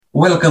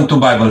Welcome to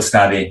Bible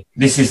Study.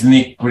 This is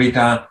Nick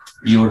Rita,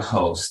 your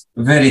host.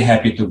 Very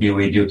happy to be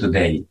with you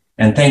today.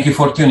 And thank you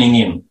for tuning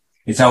in.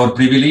 It's our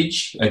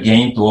privilege,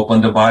 again, to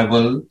open the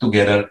Bible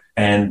together.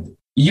 And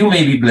you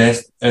may be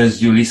blessed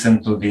as you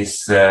listen to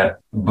this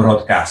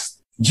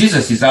broadcast.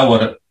 Jesus is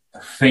our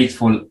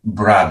faithful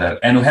brother.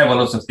 And we have a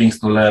lot of things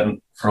to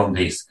learn from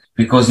this.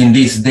 Because in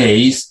these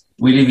days,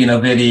 we live in a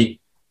very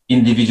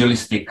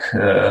individualistic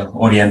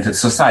oriented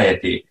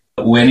society.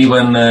 When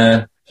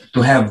even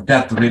to have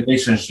that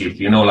relationship,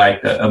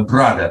 like a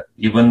brother,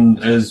 even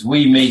as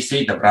we may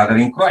say the brother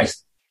in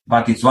Christ.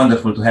 But it's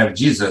wonderful to have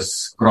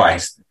Jesus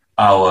Christ,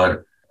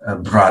 our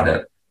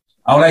brother.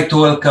 I would like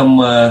to welcome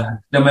the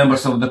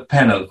members of the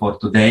panel for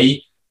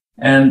today.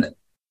 And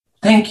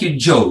thank you,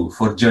 Joe,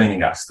 for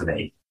joining us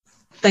today.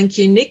 Thank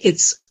you, Nick.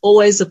 It's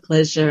always a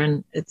pleasure,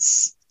 and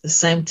it's the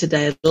same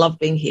today. I love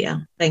being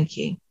here. Thank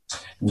you.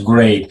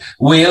 Great.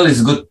 Will,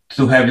 it's good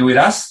to have you with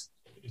us.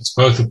 It's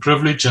both a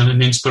privilege and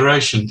an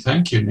inspiration.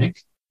 Thank you,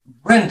 Nick.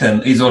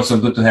 Brenton, it's also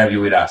good to have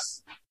you with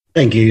us.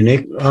 Thank you,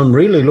 Nick. I'm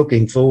really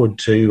looking forward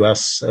to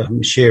us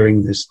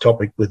sharing this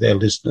topic with our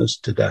listeners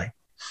today.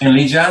 And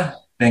Lydia,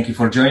 thank you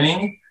for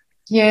joining.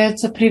 Yeah,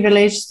 it's a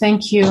privilege.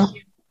 Thank you.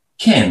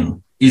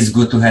 Ken, it's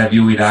good to have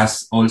you with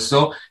us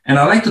also. And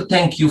I'd like to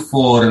thank you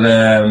for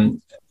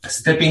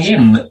stepping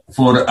in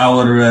for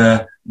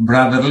our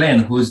brother Len,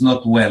 who is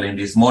not well in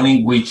this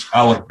morning, which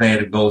our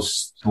prayer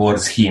goes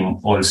towards him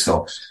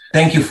also.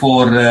 Thank you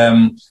for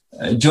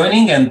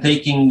joining and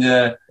taking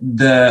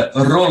the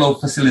role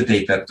of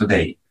facilitator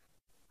today.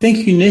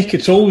 Thank you, Nick.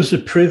 It's always a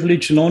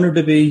privilege and honor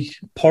to be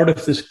part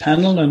of this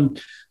panel, and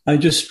I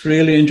just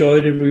really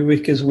enjoyed every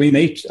week as we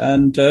meet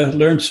and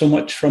learn so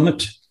much from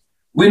it.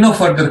 With no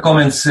further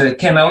comments,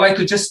 Ken, I would like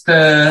to just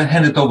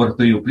hand it over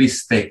to you.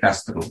 Please take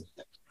us through.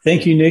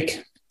 Thank you,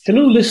 Nick.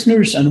 Hello,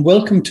 listeners, and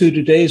welcome to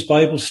today's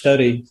Bible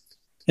study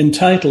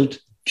entitled,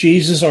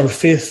 Jesus, Our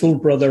Faithful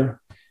Brother.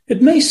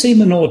 It may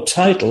seem an odd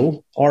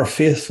title, Our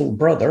Faithful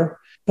Brother,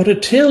 but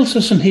it tells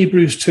us in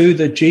Hebrews 2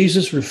 that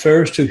Jesus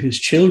refers to his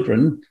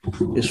children,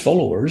 his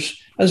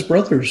followers, as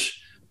brothers.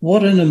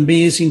 What an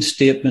amazing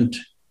statement.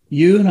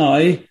 You and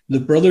I, the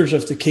brothers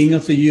of the King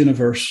of the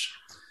universe.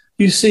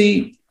 You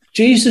see,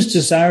 Jesus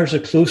desires a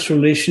close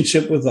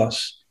relationship with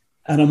us,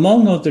 and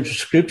among other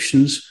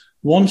descriptions,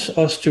 wants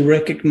us to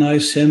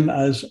recognize him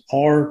as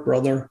our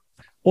brother.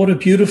 What a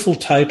beautiful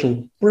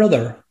title,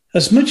 brother.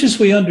 As much as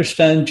we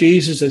understand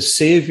Jesus as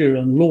Savior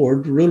and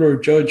Lord, ruler,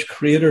 judge,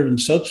 creator, and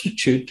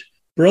substitute,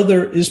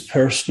 brother is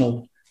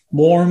personal,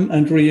 warm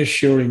and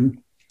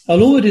reassuring.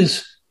 Although it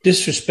is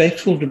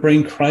disrespectful to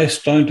bring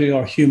Christ down to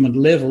our human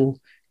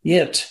level,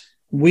 yet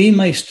we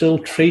may still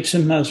treat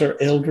him as our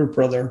elder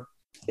brother.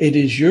 It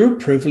is your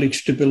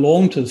privilege to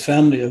belong to the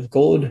family of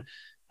God,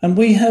 and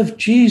we have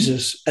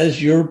Jesus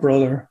as your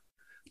brother.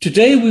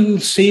 Today we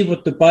will see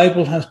what the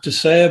Bible has to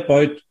say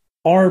about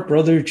our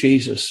brother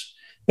Jesus.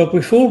 But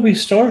before we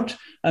start,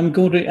 I'm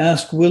going to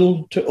ask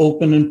Will to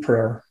open in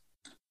prayer.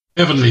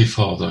 Heavenly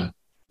Father,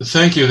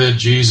 thank you that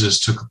Jesus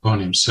took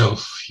upon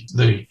himself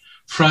the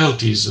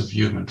frailties of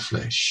human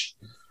flesh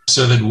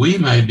so that we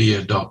may be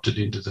adopted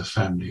into the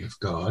family of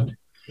God.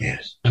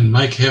 Yes. And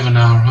make heaven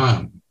our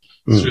home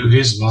through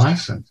his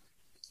life and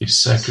his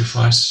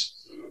sacrifice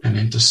and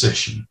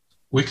intercession.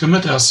 We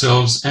commit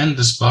ourselves and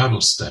this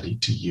Bible study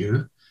to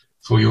you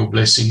for your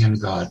blessing and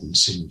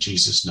guidance in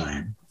Jesus'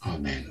 name.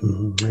 Amen.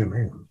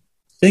 Amen.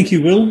 Thank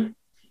you, Will.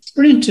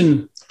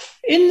 Brenton,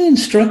 in the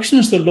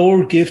instructions the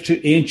Lord gave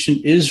to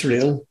ancient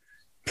Israel,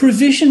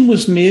 provision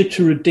was made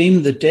to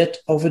redeem the debt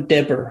of a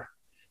debtor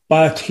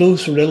by a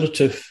close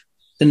relative,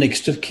 the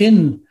next of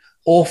kin,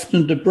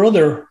 often the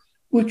brother.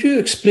 Would you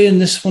explain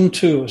this one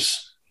to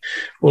us?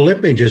 Well,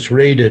 let me just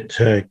read it,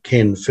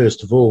 Ken,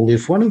 first of all.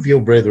 If one of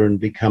your brethren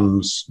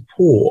becomes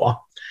poor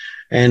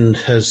and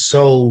has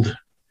sold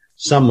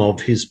some of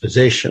his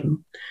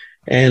possession,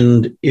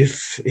 and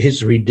if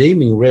his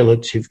redeeming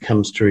relative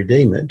comes to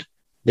redeem it,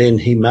 then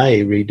he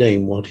may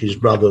redeem what his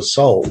brother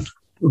sold.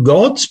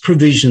 God's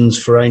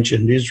provisions for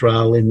ancient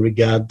Israel in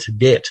regard to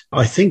debt,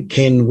 I think,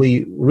 Ken,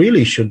 we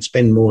really should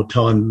spend more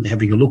time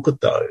having a look at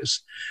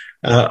those.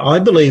 I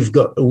believe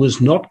it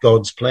was not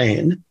God's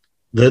plan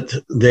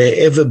that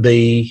there ever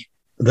be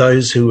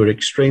those who are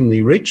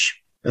extremely rich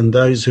and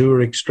those who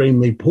are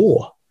extremely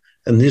poor.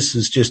 And this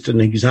is just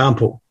an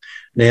example.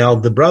 Now,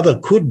 the brother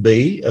could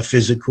be a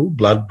physical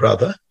blood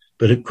brother,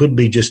 but it could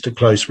be just a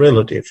close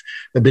relative,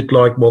 a bit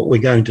like what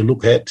we're going to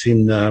look at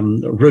in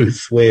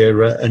Ruth,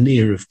 where a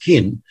near of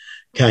kin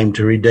came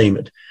to redeem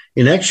it.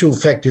 In actual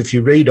fact, if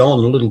you read on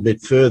a little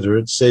bit further,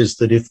 it says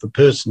that if the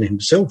person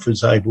himself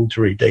is able to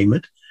redeem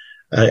it,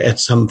 at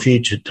some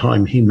future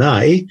time he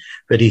may,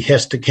 but he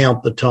has to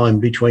count the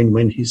time between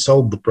when he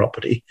sold the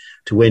property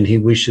to when he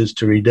wishes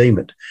to redeem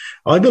it.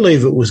 I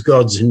believe it was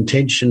God's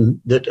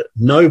intention that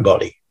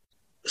nobody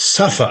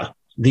suffer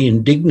the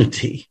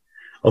indignity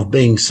of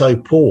being so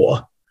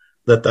poor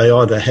that they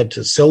either had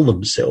to sell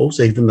themselves,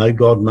 even though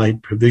God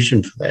made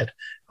provision for that.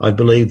 I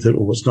believe that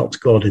it was not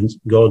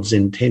God's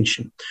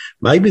intention.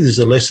 Maybe there's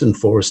a lesson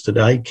for us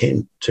today,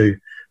 Ken, to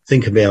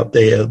think about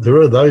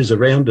there are those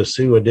around us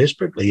who are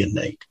desperately in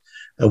need.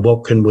 And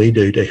what can we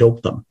do to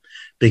help them?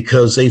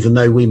 Because even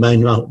though we may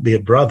not be a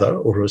brother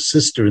or a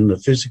sister in the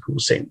physical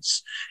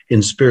sense,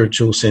 in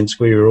spiritual sense,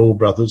 we are all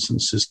brothers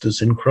and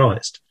sisters in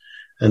Christ.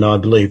 And I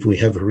believe we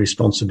have a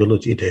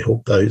responsibility to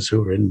help those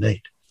who are in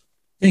need.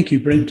 Thank you,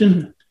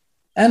 Brenton.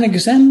 An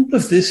example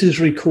of this is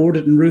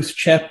recorded in Ruth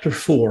chapter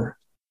 4.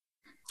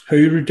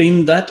 Who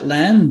redeemed that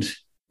land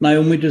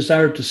Naomi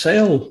desired to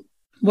sell?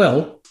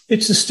 Well,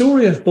 it's the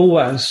story of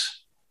Boaz.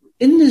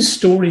 In this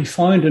story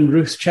found in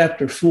Ruth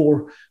chapter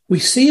 4, we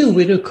see a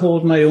widow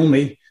called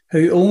Naomi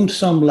who owned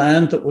some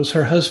land that was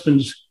her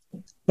husband's,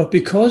 but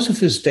because of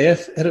his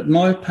death, it had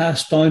now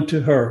passed down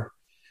to her.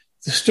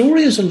 The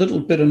story is a little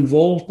bit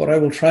involved, but I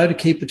will try to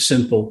keep it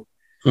simple.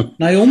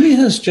 Naomi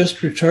has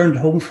just returned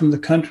home from the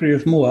country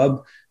of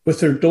Moab with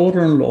her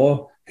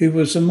daughter-in-law, who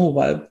was a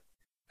Moab,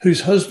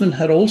 whose husband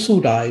had also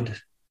died.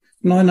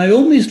 Now,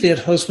 Naomi's late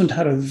husband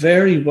had a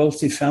very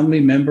wealthy family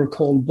member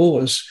called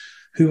Boaz,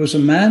 who was a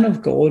man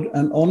of God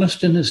and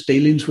honest in his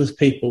dealings with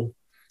people.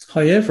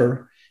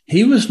 However,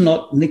 he was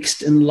not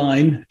next in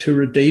line to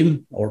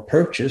redeem or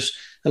purchase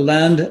the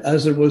land,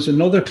 as there was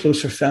another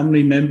closer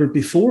family member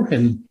before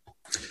him.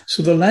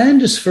 So the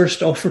land is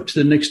first offered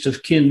to the next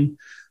of kin,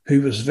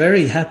 who was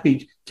very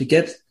happy to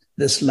get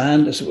this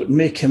land as it would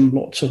make him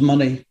lots of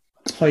money.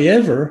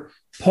 However,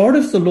 part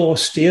of the law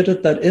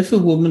stated that if a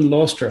woman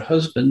lost her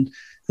husband,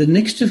 the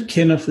next of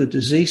kin of the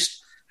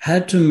deceased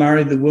had to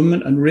marry the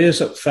woman and raise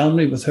up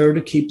family with her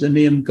to keep the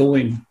name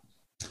going.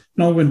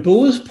 Now, when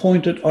Boaz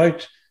pointed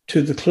out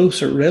to the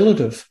closer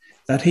relative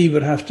that he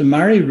would have to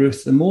marry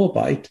Ruth the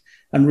Moabite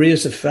and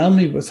raise a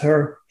family with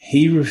her,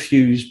 he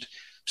refused.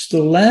 So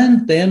the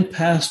land then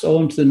passed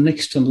on to the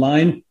next in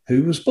line,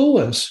 who was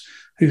Boaz,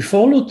 who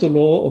followed the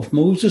law of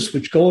Moses,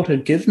 which God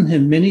had given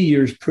him many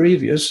years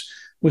previous,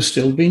 was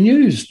still being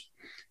used.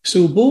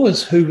 So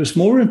Boaz, who was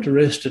more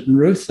interested in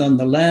Ruth than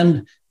the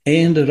land,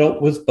 ended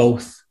up with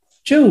both.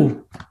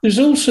 Joe, there's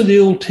also the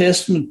Old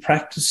Testament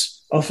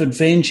practice of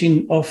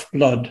avenging of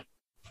blood.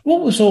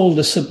 What was all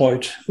this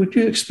about? Would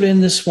you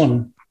explain this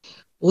one?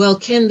 Well,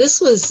 Ken,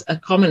 this was a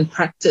common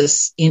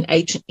practice in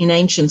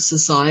ancient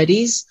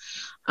societies,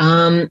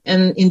 and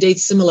indeed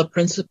similar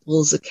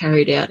principles are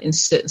carried out in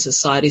certain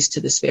societies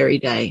to this very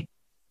day.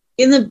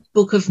 In the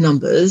book of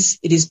Numbers,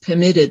 it is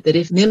permitted that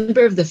if a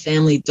member of the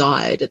family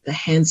died at the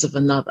hands of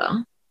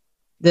another,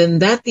 then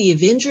that the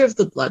avenger of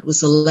the blood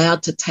was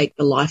allowed to take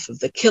the life of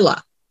the killer.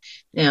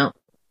 Now,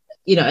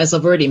 as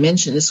I've already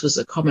mentioned, this was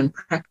a common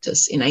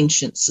practice in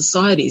ancient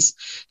societies.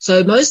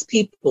 So most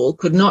people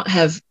could not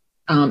have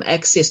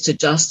access to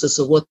justice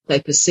or what they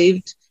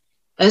perceived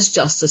as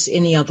justice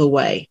any other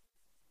way.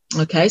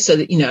 Okay, so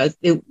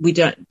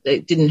that, they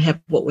didn't have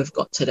what we've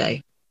got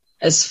today.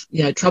 As,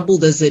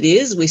 troubled as it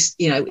is,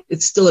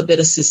 it's still a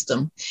better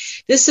system.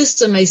 This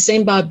system may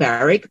seem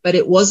barbaric, but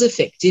it was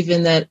effective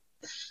in that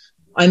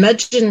I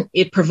imagine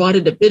it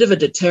provided a bit of a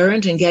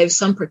deterrent and gave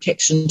some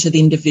protection to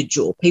the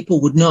individual.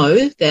 People would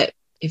know that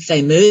if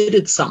they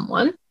murdered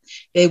someone,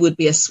 there would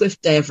be a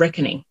swift day of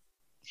reckoning.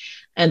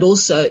 And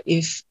also,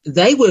 if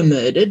they were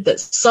murdered, that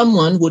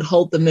someone would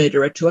hold the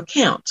murderer to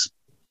account.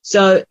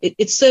 So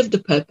it served a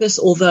purpose,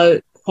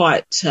 although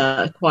quite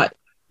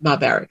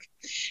barbaric.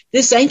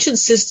 This ancient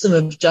system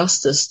of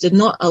justice did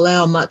not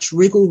allow much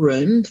wriggle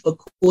room for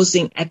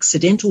causing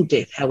accidental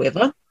death,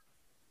 however.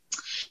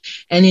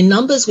 And in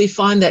Numbers, we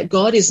find that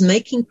God is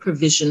making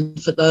provision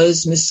for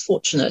those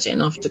misfortunate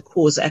enough to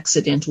cause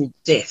accidental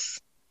death.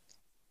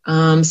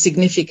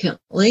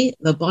 Significantly,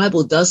 the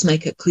Bible does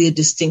make a clear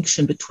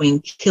distinction between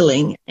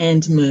killing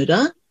and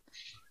murder.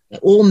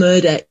 All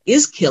murder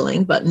is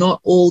killing, but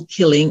not all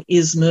killing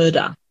is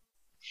murder.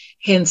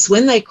 Hence,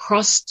 when they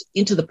crossed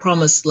into the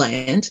Promised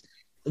Land,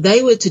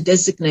 they were to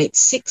designate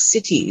 6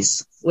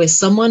 cities where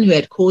someone who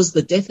had caused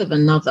the death of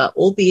another,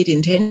 albeit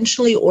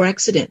intentionally or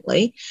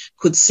accidentally,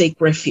 could seek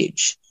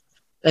refuge.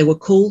 They were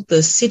called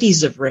the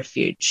cities of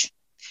refuge.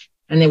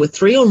 And there were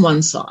 3 on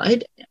one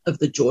side of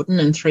the Jordan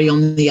and 3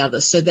 on the other,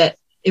 so that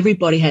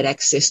everybody had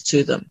access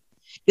to them.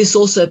 This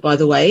also, by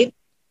the way,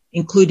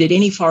 included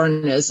any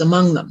foreigners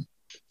among them.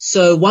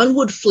 So one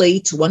would flee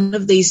to one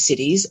of these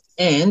cities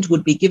and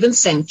would be given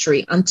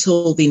sanctuary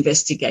until the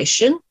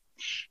investigation.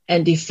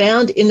 And if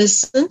found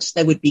innocent,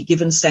 they would be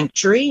given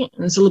sanctuary.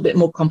 And it's a little bit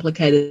more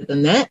complicated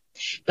than that.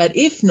 But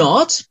if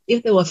not,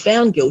 if they were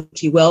found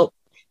guilty, well,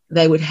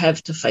 they would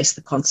have to face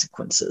the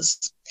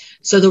consequences.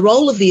 So the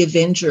role of the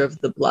avenger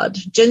of the blood,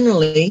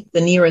 generally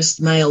the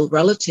nearest male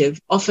relative,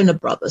 often a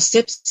brother,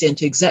 steps in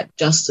to exact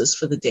justice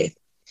for the death.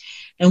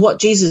 And what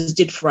Jesus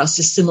did for us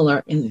is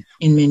similar in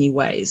many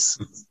ways.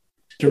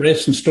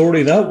 Interesting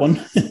story, that one.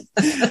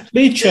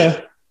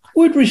 Lecha,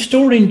 would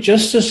restoring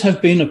justice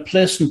have been a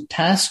pleasant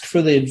task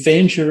for the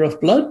avenger of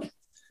blood?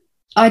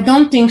 I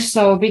don't think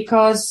so,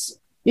 because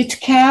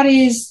it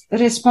carries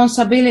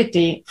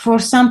responsibility. For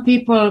some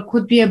people, it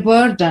could be a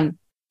burden.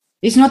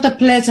 It's not a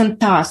pleasant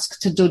task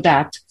to do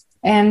that.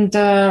 And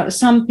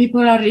some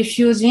people are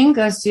refusing,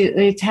 as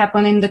it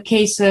happened in the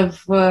case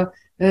of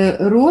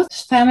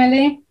Ruth's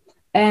family.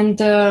 And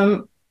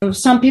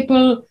Some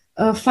people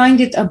find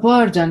it a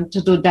burden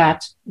to do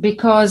that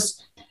because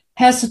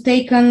has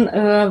taken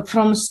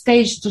from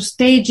stage to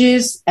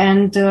stages,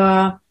 and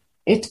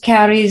it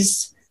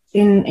carries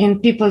in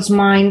people's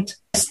mind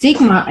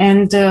stigma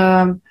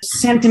and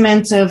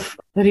sentiments of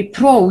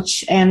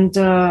reproach and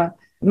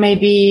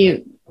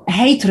maybe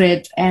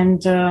hatred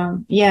and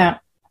yeah.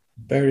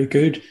 Very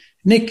good.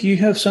 Nick, you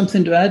have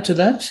something to add to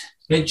that?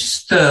 Yeah,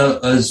 just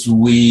as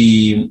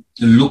we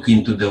look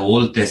into the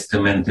Old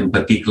Testament in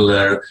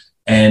particular,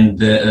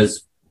 and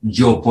as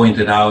Joe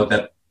pointed out,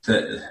 that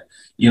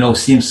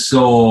seems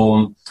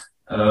so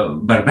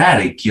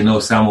barbaric,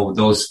 some of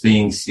those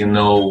things,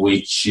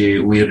 which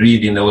we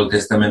read in the Old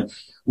Testament.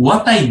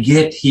 What I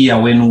get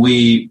here when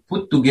we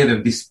put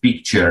together this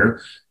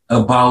picture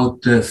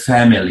about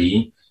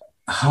family,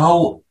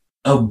 how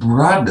a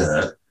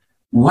brother,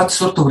 what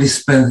sort of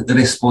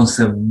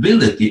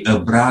responsibility a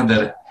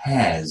brother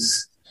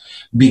has.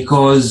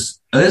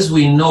 Because as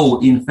we know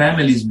in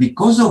families,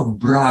 because of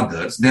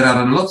brothers, there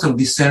are lots of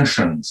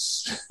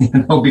dissensions,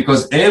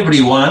 because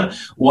everyone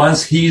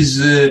wants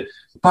his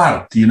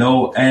part,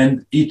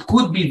 and it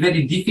could be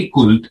very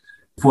difficult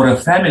for a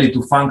family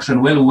to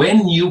function well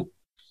when you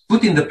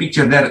put in the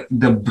picture there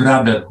the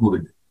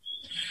brotherhood.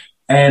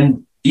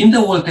 And in the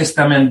Old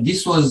Testament,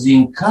 this was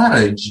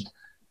encouraged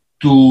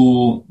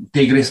to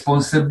take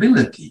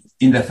responsibility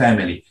in the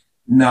family.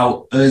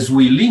 Now, as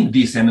we link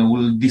this, and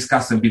we'll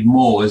discuss a bit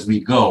more as we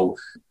go,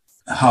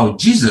 how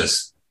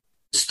Jesus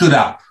stood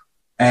up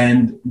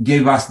and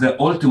gave us the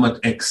ultimate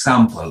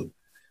example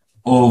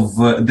of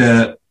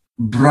the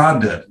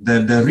brother,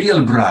 the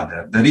real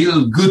brother, the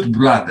real good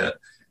brother,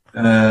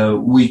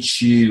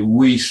 which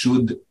we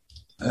should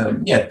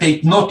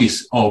take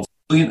notice of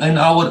in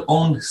our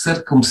own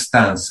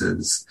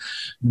circumstances,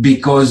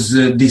 because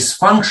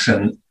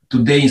dysfunction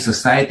today in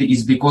society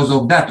is because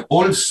of that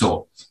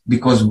also,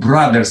 because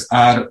brothers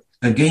are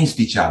against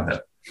each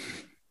other.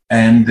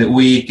 And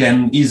we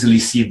can easily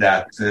see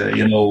that,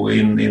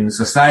 in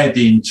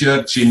society, in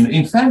church,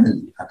 in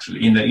family,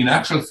 actually, in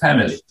actual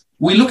family.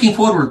 We're looking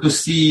forward to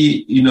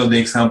see, the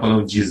example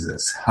of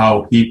Jesus,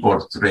 how he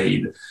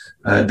portrayed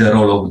the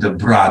role of the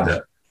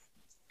brother.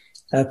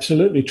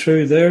 Absolutely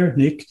true there,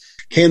 Nick.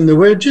 Ken, there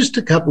were just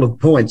a couple of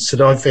points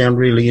that I found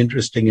really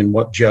interesting in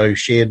what Joe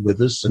shared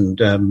with us and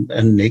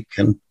Nick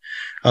and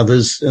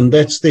others, and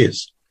that's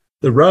this.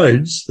 The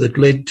roads that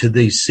led to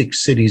these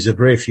 6 cities of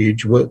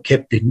refuge were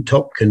kept in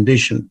top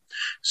condition.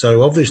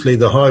 So obviously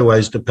the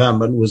highways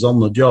department was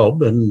on the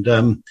job,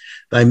 and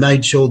they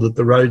made sure that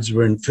the roads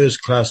were in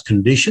first-class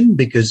condition,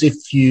 because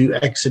if you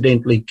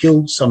accidentally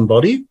killed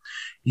somebody,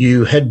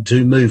 you had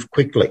to move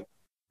quickly.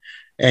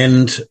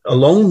 And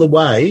along the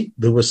way,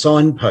 there were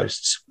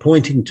signposts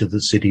pointing to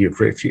the city of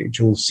refuge,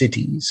 or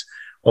cities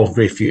of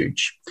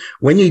refuge.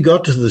 When you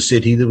got to the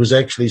city, there was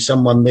actually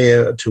someone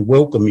there to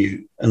welcome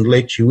you and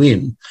let you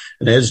in.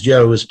 And as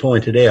Joe has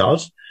pointed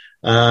out,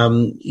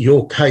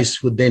 your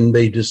case would then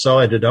be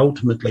decided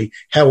ultimately.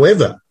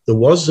 However, there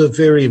was a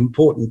very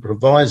important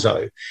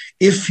proviso.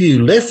 If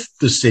you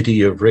left the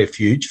city of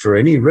refuge for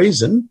any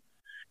reason,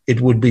 it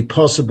would be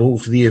possible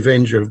for the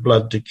avenger of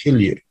blood to kill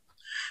you.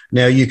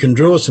 Now, you can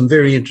draw some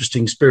very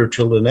interesting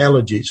spiritual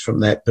analogies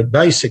from that, but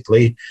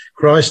basically,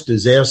 Christ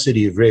is our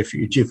city of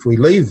refuge. If we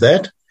leave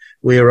that,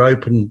 we are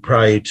open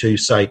prey to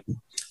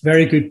Satan.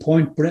 Very good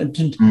point,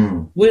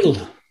 Brendan.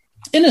 Will,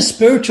 in a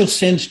spiritual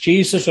sense,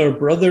 Jesus, our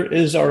brother,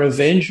 is our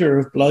avenger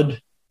of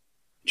blood.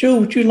 Joe,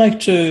 would you like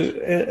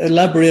to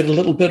elaborate a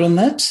little bit on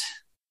that?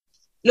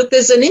 Look,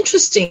 there's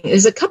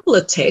a couple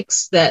of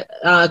texts that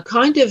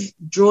kind of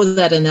draw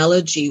that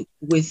analogy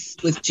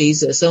with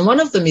Jesus. And one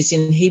of them is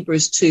in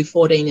Hebrews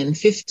 2:14 and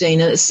 15.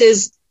 And it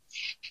says,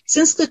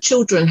 since the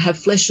children have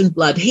flesh and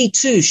blood, he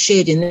too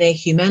shared in their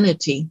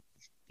humanity,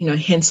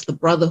 hence the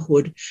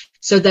brotherhood,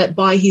 so that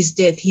by his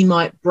death he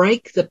might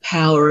break the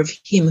power of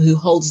him who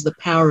holds the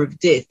power of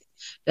death,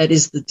 that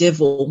is the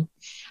devil.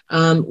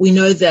 We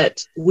know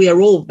that we are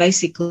all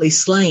basically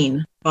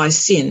slain by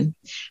sin.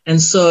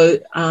 And so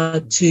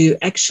to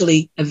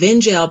actually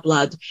avenge our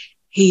blood,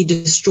 he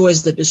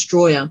destroys the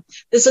destroyer.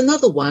 There's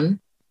another one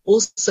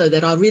also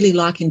that I really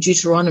like in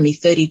Deuteronomy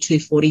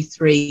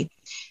 32:43.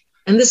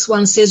 And this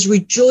one says,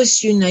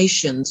 rejoice, you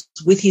nations,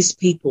 with his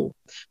people,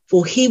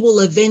 for he will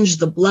avenge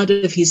the blood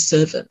of his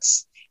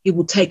servants. He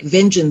will take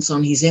vengeance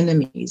on his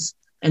enemies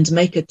and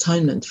make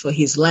atonement for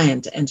his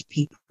land and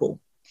people.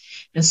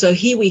 And so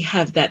here we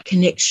have that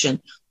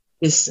connection,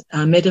 this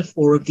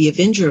metaphor of the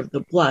avenger of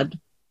the blood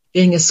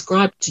being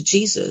ascribed to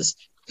Jesus,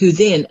 who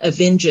then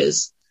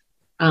avenges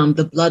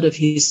the blood of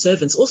his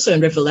servants. Also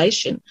in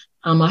Revelation,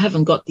 I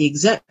haven't got the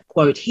exact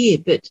quote here,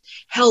 but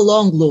how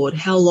long, Lord,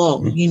 how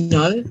long,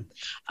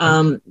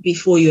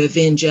 before you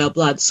avenge our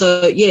blood?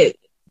 So,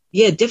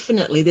 yeah,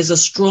 definitely there's a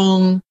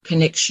strong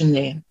connection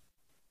there.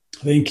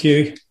 Thank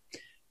you.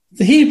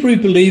 The Hebrew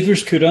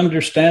believers could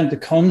understand the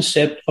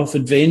concept of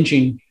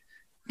avenging,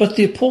 but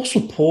the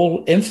Apostle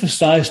Paul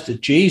emphasized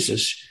that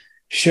Jesus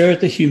shared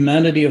the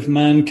humanity of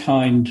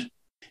mankind.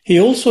 He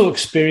also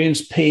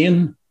experienced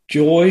pain,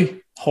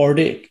 joy,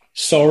 heartache,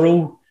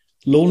 sorrow,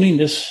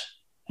 loneliness,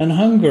 and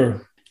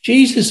hunger.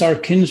 Jesus, our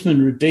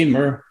kinsman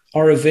redeemer,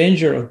 our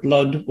avenger of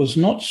blood, was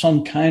not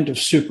some kind of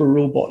super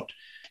robot.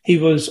 He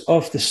was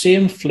of the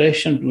same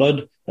flesh and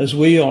blood as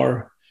we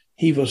are.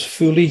 He was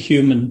fully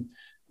human.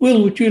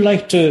 Will, would you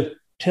like to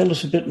tell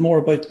us a bit more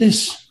about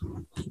this?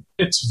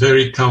 It's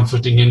very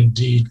comforting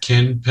indeed,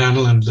 Ken,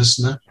 panel and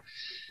listener,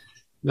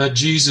 that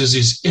Jesus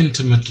is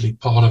intimately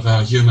part of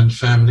our human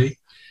family.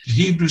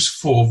 Hebrews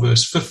 4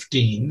 verse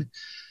 15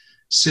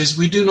 says,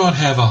 we do not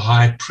have a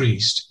high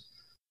priest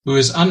who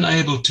is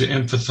unable to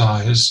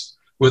empathize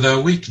with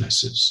our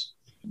weaknesses,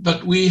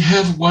 but we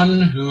have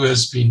one who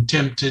has been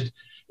tempted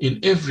in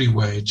every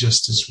way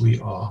just as we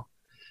are,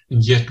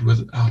 and yet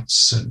without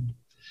sin.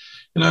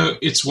 You know,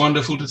 it's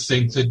wonderful to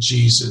think that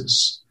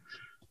Jesus,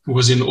 who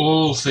was in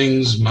all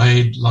things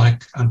made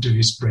like unto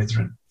his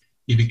brethren,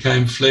 he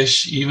became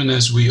flesh even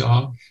as we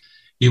are.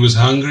 He was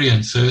hungry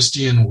and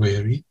thirsty and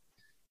weary.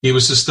 He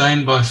was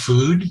sustained by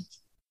food,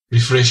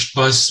 refreshed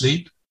by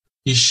sleep.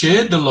 He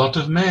shared the lot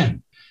of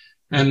man,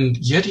 and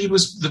yet he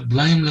was the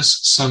blameless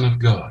Son of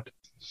God.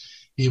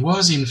 He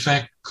was, in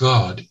fact,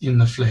 God in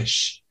the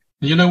flesh.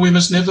 And you know, we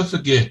must never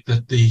forget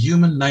that the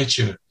human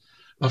nature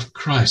of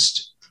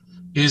Christ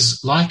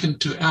is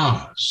likened to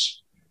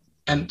ours.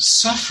 And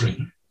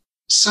suffering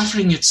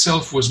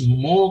itself was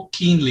more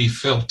keenly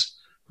felt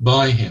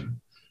by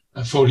him.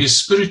 For his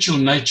spiritual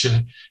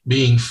nature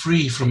being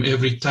free from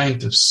every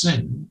taint of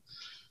sin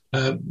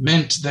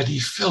meant that he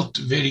felt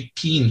very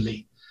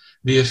keenly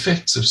the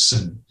effects of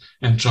sin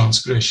and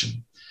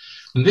transgression.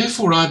 And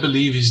therefore, I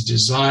believe his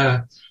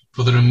desire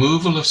for the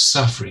removal of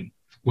suffering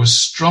was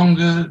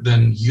stronger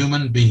than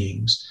human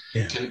beings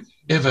can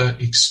ever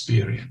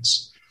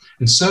experience.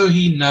 And so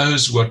he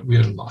knows what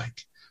we're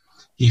like.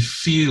 He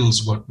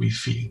feels what we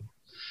feel.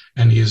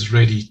 And he is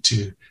ready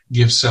to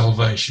give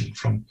salvation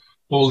from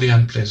all the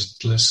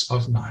unpleasantness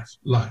of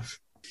life.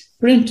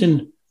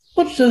 Brenton,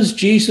 what does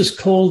Jesus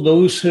call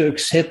those who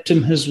accept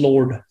him as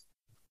Lord?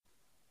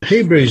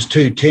 Hebrews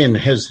 2:10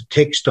 has a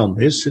text on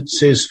this. It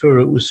says, for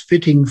it was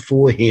fitting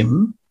for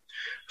him,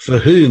 for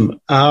whom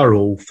are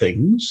all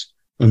things,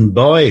 and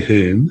by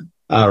whom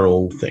are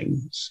all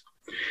things,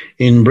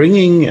 in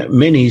bringing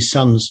many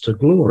sons to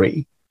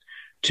glory,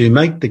 to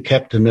make the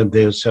captain of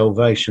their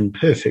salvation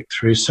perfect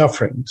through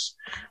sufferings.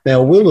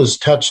 Now, Will has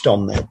touched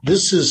on that.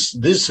 This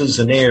is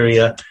an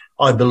area,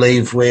 I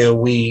believe, where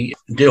we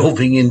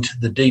delving into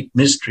the deep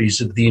mysteries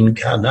of the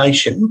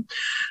incarnation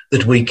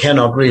that we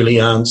cannot really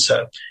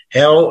answer.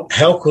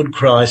 How could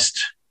Christ,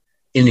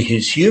 in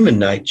his human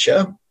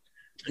nature,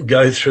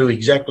 go through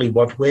exactly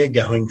what we're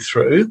going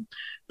through?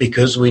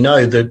 Because we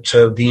know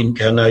that the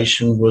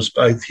incarnation was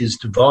both his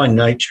divine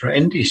nature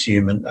and his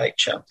human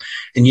nature.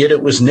 And yet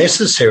it was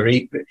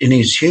necessary in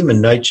his human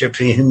nature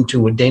for him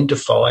to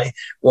identify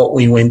what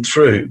we went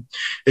through.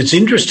 It's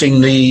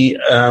interesting, the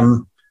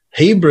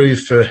Hebrew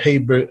for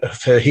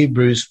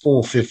Hebrews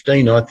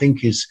 4:15, I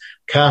think, is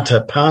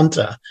kata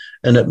panta,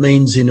 and it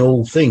means in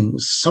all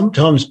things.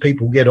 Sometimes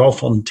people get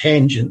off on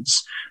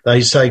tangents. They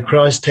say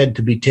Christ had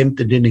to be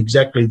tempted in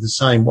exactly the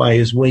same way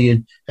as we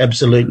in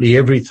absolutely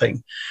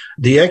everything.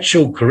 The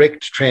actual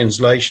correct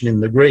translation in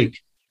the Greek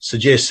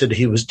suggests that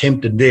he was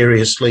tempted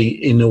variously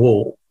in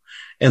all.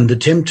 And the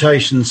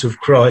temptations of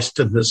Christ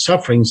and the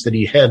sufferings that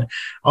he had,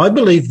 I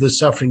believe the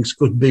sufferings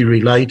could be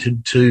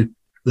related to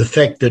the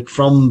fact that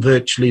from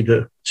virtually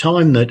the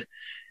time that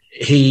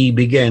he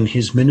began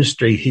his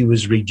ministry, he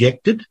was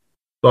rejected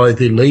by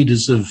the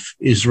leaders of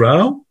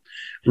Israel.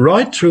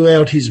 Right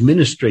throughout his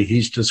ministry,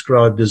 he's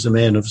described as a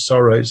man of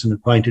sorrows and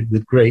acquainted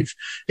with grief.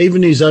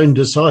 Even his own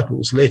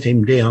disciples let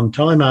him down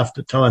time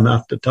after time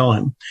after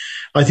time.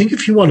 I think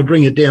if you want to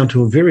bring it down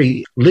to a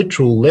very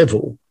literal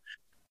level,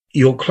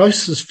 your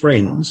closest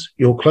friends,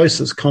 your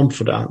closest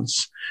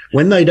confidants,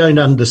 when they don't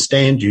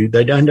understand you,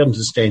 they don't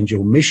understand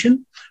your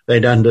mission,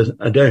 they don't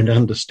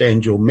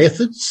understand your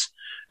methods,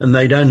 and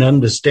they don't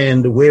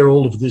understand where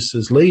all of this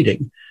is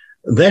leading.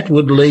 That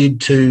would lead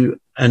to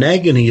an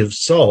agony of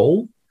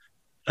soul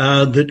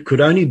that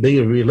could only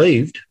be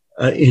relieved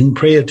in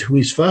prayer to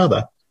his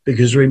Father.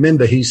 Because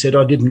remember, he said,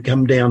 I didn't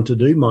come down to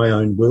do my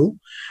own will.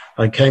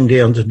 I came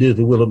down to do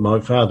the will of my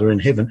Father in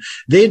heaven.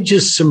 They're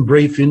just some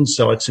brief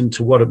insights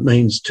into what it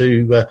means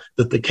to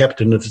that the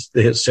captain of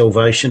their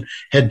salvation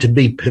had to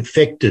be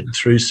perfected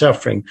through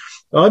suffering.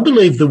 I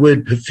believe the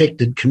word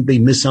perfected can be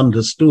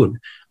misunderstood.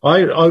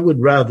 I would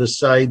rather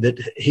say that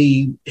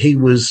he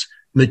was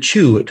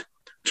matured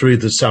through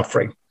the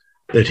suffering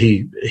that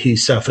he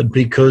suffered,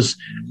 because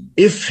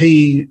if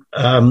he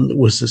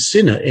was a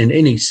sinner in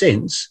any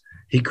sense,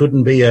 he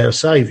couldn't be our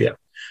saviour.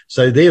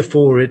 So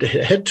therefore, it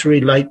had to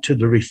relate to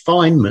the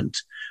refinement,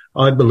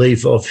 I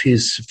believe, of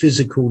his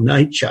physical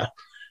nature,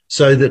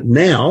 so that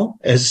now,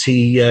 as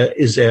he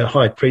is our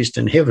high priest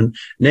in heaven,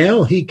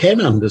 now he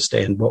can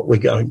understand what we're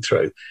going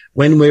through.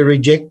 When we're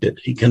rejected,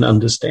 he can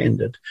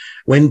understand it.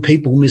 When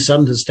people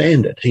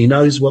misunderstand it, he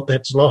knows what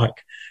that's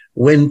like.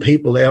 When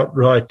people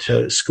outright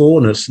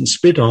scorn us and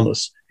spit on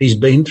us, he's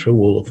been through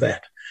all of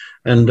that.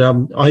 And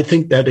I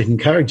think that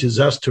encourages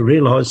us to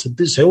realize that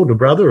this elder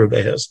brother of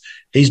ours,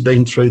 he's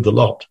been through the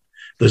lot.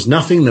 There's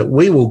nothing that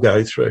we will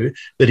go through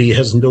that he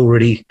hasn't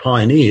already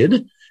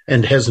pioneered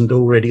and hasn't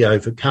already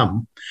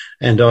overcome.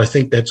 And I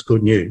think that's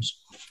good news.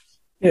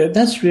 Yeah,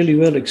 that's really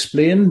well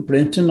explained,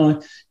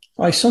 Brenton.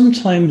 I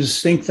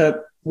sometimes think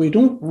that we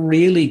don't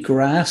really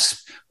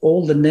grasp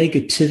all the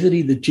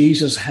negativity that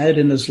Jesus had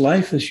in his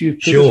life, as you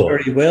put it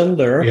very well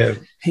there. Yeah.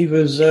 He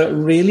was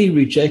really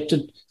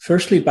rejected,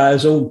 firstly by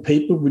his own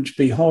people, which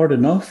would be hard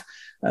enough,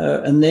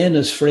 and then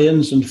his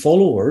friends and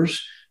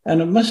followers. And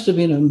it must have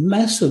been a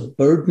massive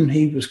burden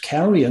he was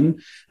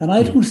carrying. And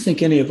I don't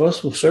think any of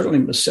us, well, certainly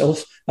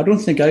myself, I don't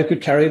think I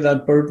could carry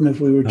that burden if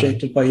we were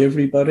rejected by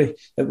everybody.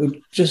 It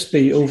would just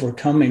be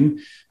overcoming.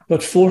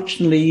 But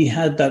fortunately, he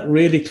had that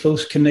really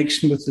close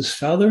connection with his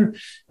father.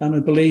 And I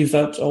believe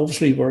that's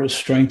obviously where his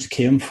strength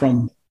came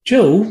from.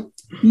 Joe,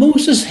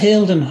 Moses,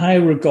 held in high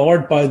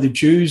regard by the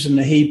Jews and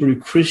the Hebrew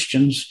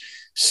Christians,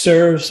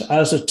 serves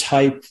as a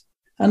type,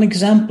 an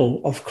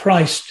example of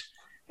Christ.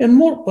 In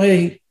what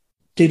way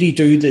did he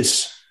do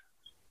this?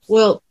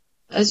 Well,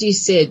 as you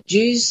said,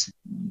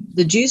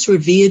 the Jews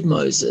revered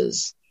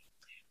Moses.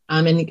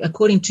 And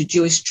according to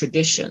Jewish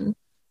tradition,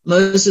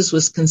 Moses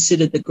was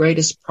considered the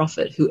greatest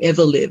prophet who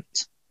ever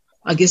lived.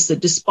 I guess that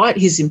despite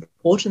his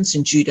importance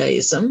in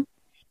Judaism,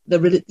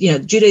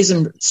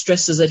 Judaism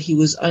stresses that he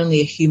was only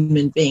a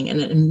human being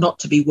and not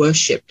to be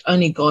worshipped.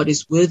 Only God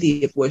is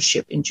worthy of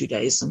worship in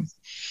Judaism.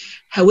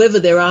 However,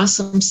 there are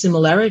some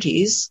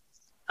similarities,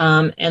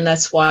 and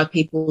that's why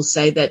people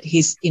say that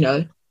he's,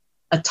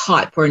 a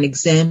type or an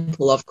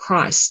example of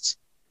Christ.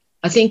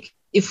 I think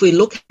if we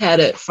look at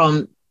it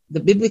from the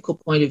biblical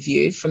point of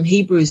view, from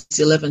Hebrews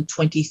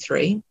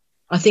 11:23,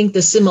 I think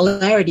the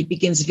similarity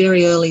begins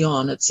very early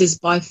on. It says,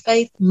 by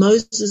faith,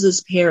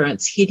 Moses'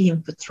 parents hid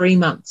him for 3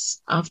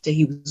 months after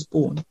he was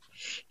born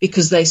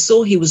because they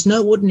saw he was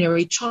no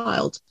ordinary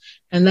child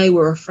and they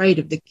were afraid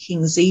of the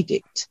king's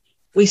edict.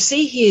 We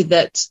see here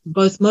that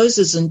both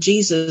Moses and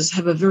Jesus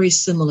have a very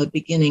similar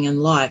beginning in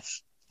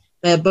life.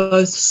 They are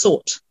both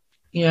sought.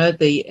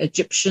 The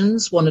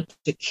Egyptians wanted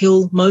to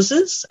kill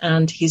Moses,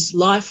 and his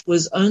life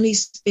was only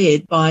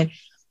spared by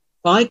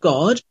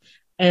God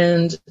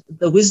and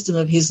the wisdom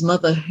of his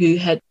mother, who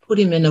had put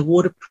him in a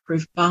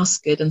waterproof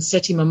basket and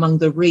set him among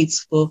the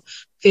reeds for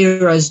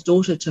Pharaoh's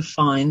daughter to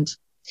find.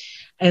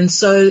 And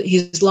so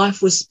his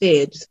life was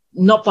spared,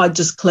 not by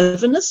just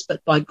cleverness,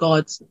 but by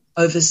God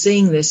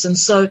overseeing this. And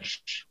so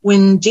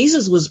when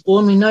Jesus was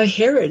born, we know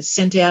Herod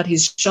sent out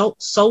his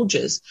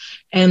soldiers,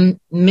 and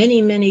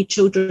many, many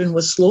children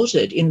were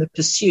slaughtered in the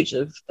pursuit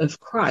of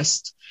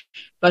Christ.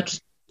 But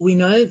we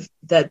know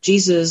that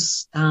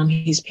Jesus,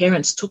 his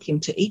parents took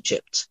him to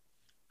Egypt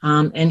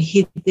and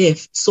hid there,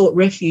 sought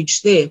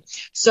refuge there.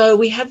 So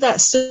we have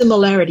that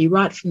similarity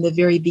right from the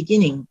very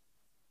beginning.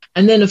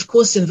 And then, of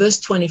course, in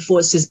verse 24,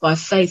 it says, by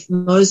faith,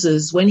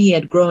 Moses, when he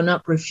had grown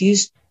up,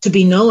 refused to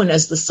be known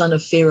as the son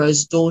of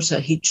Pharaoh's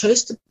daughter. He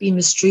chose to be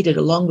mistreated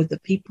along with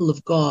the people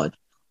of God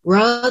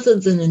rather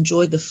than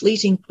enjoy the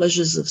fleeting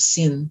pleasures of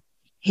sin.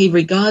 He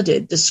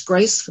regarded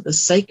disgrace for the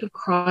sake of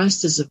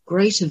Christ as of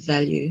greater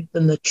value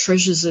than the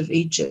treasures of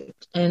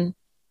Egypt. And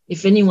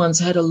if anyone's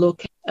had a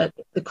look at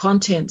the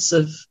contents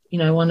of,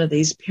 one of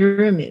these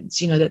pyramids,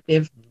 that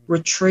they've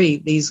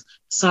retrieved, these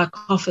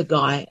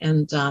sarcophagi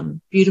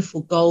and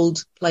beautiful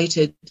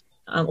gold-plated,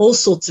 all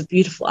sorts of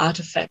beautiful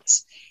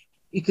artifacts,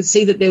 you could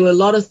see that there were a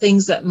lot of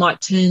things that might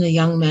turn a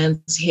young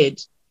man's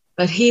head.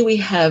 But here we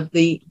have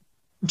the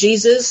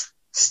Jesus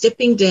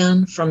stepping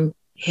down from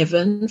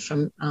heaven,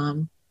 from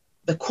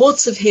the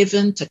courts of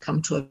heaven, to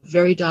come to a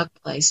very dark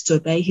place, to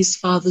obey his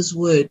Father's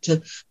word,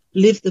 to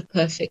live the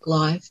perfect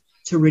life,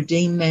 to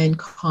redeem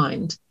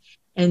mankind.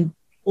 And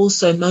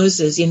also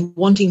Moses, in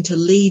wanting to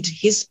lead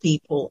his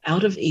people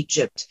out of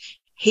Egypt,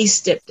 he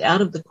stepped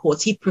out of the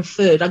courts. He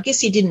preferred, I guess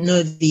he didn't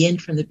know the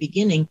end from the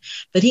beginning,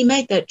 but he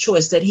made that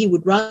choice that he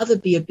would rather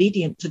be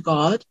obedient to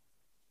God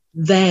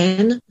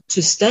than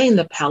to stay in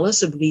the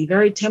palace. It would be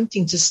very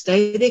tempting to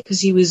stay there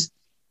because he was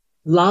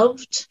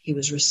loved, he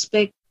was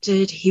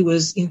respected, he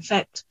was, in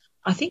fact,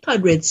 I think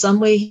I'd read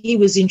somewhere he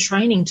was in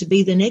training to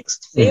be the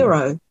next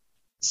Pharaoh.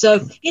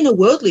 So in a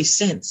worldly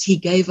sense, he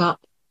gave up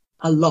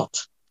a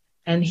lot.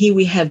 And here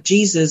we have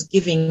Jesus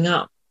giving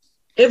up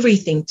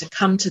everything to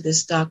come to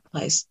this dark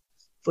place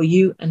for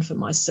you and for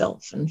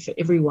myself and for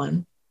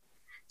everyone.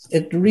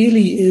 It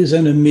really is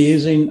an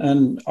amazing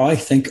and, I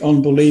think,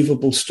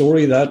 unbelievable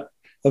story. That,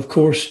 of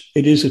course,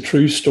 it is a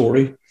true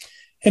story.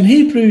 In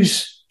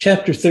Hebrews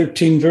chapter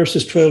 13,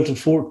 verses 12 to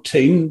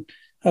 14,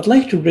 I'd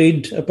like to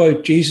read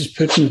about Jesus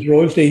putting his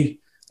royalty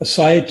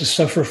aside to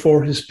suffer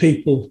for his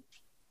people.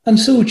 And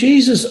so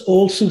Jesus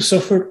also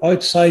suffered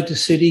outside the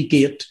city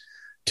gate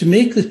to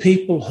make the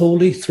people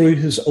holy through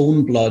his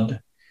own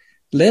blood.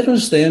 Let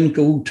us then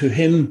go to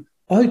him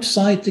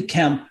outside the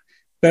camp,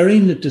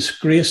 bearing the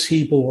disgrace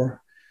he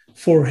bore.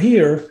 For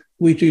here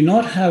we do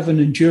not have an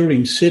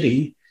enduring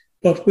city,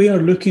 but we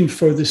are looking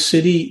for the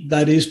city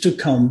that is to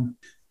come.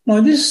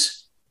 Now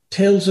this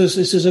tells us,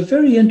 this is a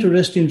very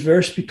interesting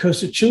verse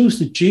because it shows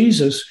that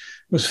Jesus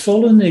was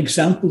following the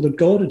example that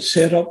God had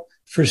set up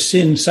for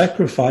sin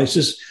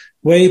sacrifices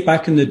way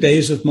back in the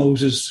days of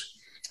Moses.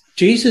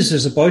 Jesus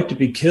is about to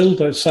be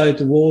killed outside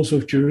the walls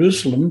of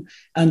Jerusalem,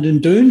 and in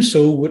doing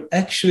so would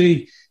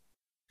actually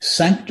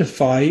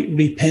sanctify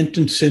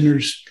repentant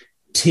sinners,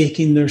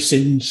 taking their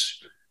sins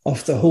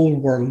of the whole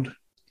world.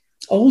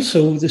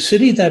 Also, the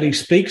city that he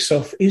speaks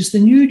of is the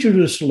New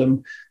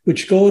Jerusalem,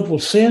 which God will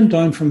send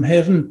down from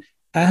heaven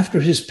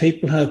after his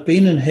people have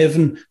been in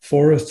heaven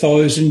for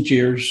 1,000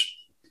 years.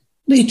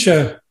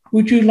 Lecha,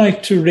 would you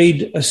like to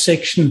read a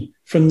section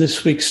from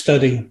this week's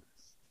study?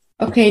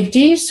 Okay,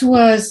 this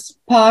was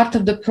part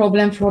of the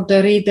problem for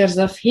the readers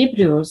of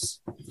Hebrews.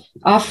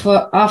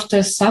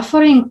 After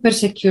suffering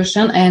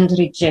persecution and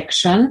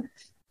rejection,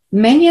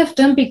 many of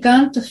them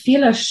began to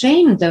feel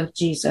ashamed of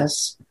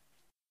Jesus.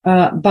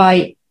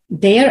 By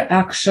their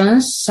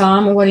actions,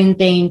 some were in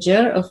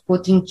danger of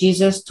putting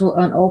Jesus to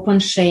an open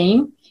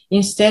shame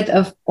instead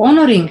of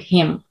honoring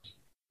him.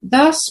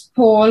 Thus,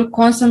 Paul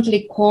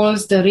constantly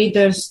calls the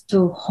readers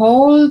to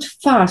hold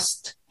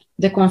fast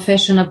the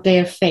confession of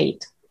their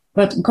faith.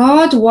 But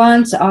God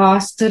wants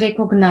us to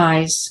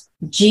recognize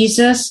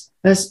Jesus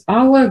as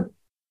our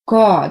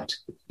God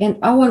and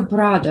our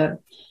brother,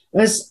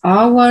 as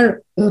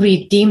our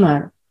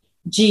Redeemer.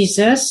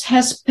 Jesus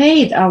has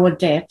paid our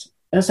debt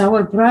as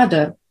our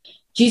brother.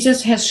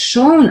 Jesus has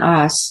shown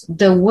us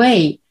the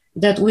way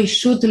that we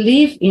should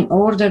live in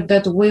order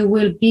that we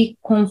will be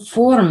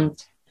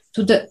conformed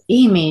to the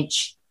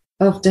image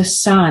of the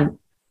Son,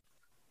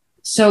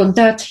 so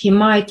that he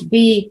might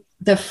be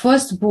the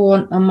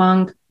firstborn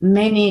among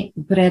many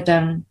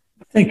brethren.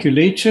 Thank you,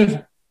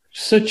 Lecha.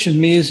 Such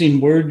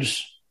amazing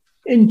words.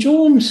 In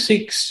John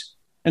 6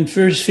 and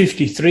verse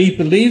 53,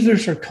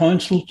 believers are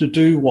counseled to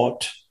do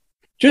what?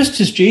 Just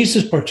as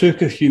Jesus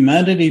partook of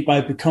humanity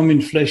by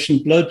becoming flesh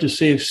and blood to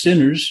save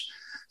sinners,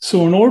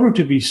 so in order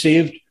to be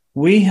saved,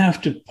 we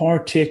have to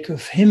partake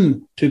of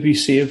him to be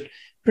saved.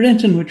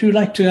 Brenton, would you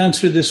like to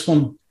answer this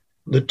one?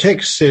 The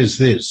text says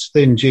this,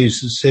 then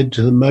Jesus said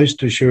to them,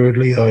 most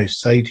assuredly I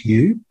say to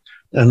you,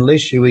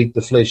 unless you eat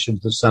the flesh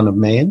of the Son of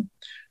Man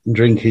and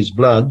drink his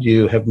blood,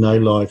 you have no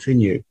life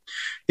in you.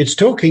 It's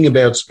talking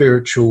about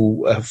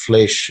spiritual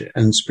flesh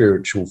and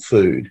spiritual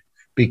food,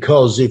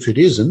 because if it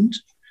isn't,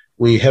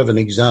 we have an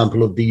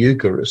example of the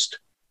Eucharist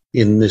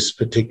in this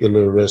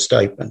particular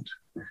statement,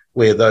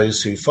 where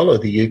those who follow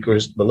the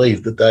Eucharist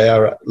believe that they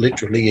are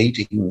literally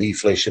eating the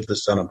flesh of the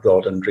Son of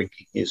God and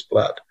drinking his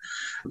blood.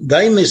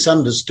 They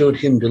misunderstood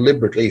him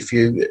deliberately. If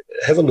you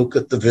have a look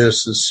at the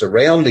verses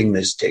surrounding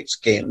this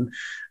text, Ken,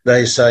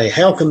 they say,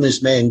 how can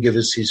this man give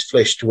us his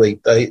flesh to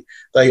eat?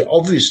 They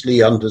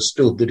obviously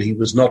understood that he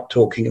was not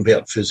talking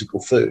about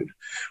physical food.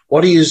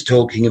 What he is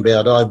talking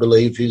about, I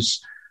believe, is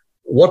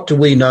what do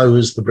we know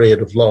as the bread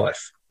of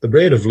life? The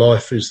bread of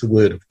life is the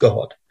word of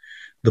God.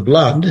 The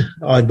blood,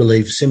 I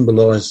believe,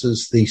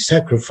 symbolizes the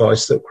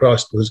sacrifice that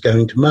Christ was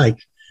going to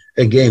make,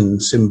 again,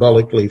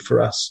 symbolically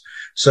for us.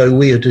 So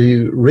we are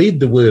to read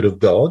the word of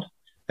God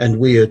and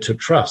we are to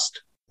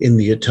trust in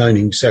the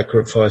atoning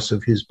sacrifice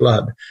of his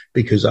blood,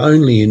 because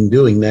only in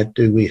doing that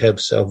do we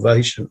have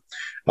salvation.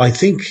 I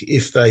think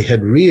if they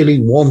had really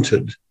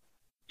wanted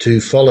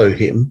to follow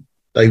him,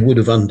 they would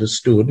have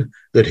understood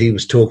that he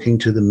was talking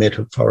to them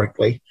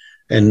metaphorically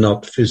and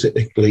not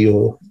physically,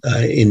 or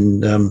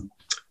in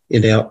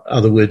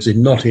other words,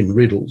 not in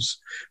riddles.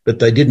 But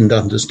they didn't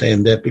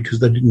understand that because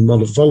they didn't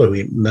want to follow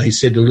him. And they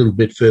said a little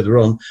bit further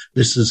on,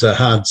 this is a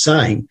hard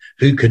saying.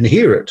 Who can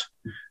hear it?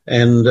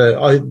 And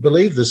I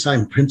believe the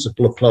same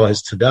principle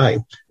applies today.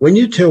 When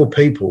you tell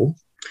people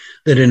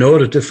that in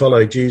order to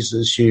follow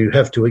Jesus, you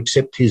have to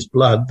accept his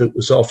blood that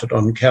was offered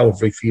on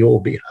Calvary for your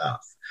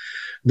behalf,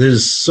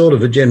 there's sort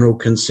of a general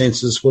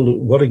consensus, well,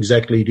 what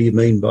exactly do you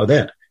mean by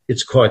that?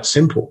 It's quite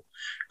simple.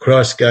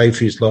 Christ gave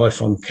his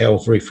life on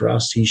Calvary for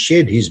us. He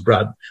shed his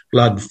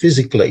blood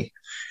physically.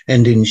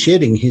 And in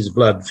shedding his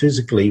blood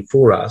physically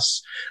for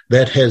us,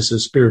 that has a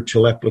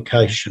spiritual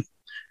application.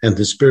 And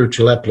the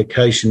spiritual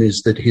application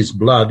is that his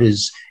blood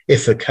is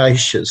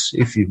efficacious,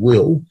 if you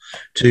will,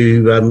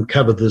 to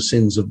cover the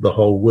sins of the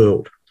whole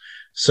world.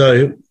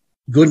 So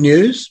good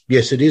news,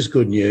 yes, it is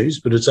good news,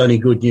 but it's only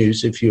good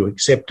news if you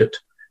accept it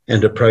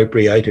and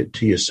appropriate it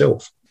to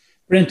yourself.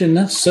 Brenton,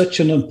 that's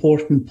such an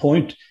important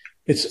point.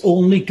 It's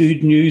only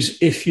good news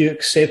if you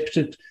accept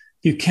it.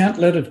 You can't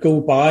let it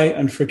go by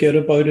and forget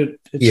about it.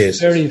 It's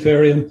very,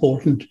 very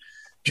important.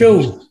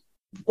 Joe.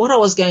 What I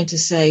was going to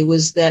say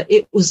was that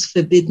it was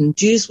forbidden.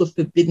 Jews were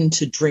forbidden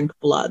to drink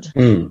blood.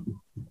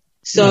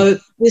 So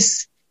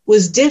this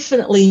was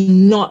definitely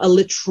not a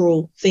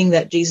literal thing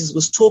that Jesus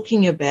was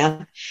talking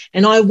about.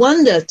 And I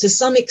wonder, to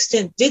some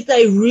extent, did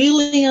they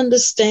really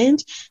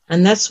understand?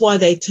 And that's why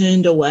they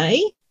turned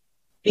away,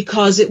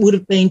 because it would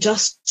have been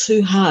just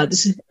too hard.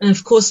 And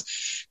of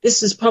course,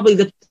 this is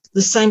probably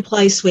the same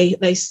place where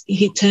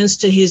he turns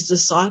to his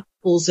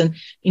disciples and,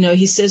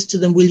 he says to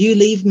them, will you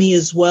leave me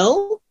as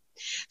well?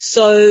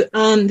 So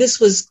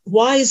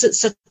why is it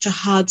such a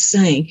hard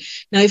saying?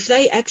 Now, if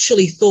they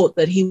actually thought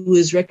that he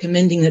was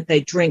recommending that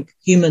they drink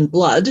human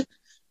blood,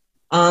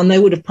 they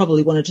would have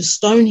probably wanted to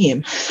stone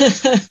him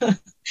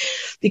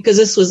because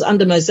this was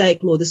under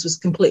Mosaic law. This was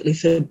completely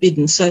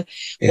forbidden. So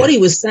what he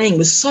was saying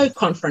was so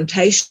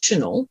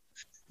confrontational.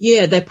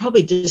 Yeah, they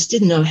probably just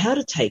didn't know how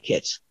to take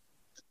it.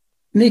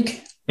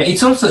 Nick?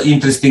 It's also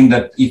interesting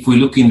that if we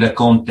look in the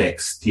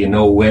context,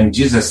 when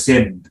Jesus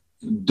said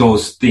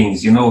those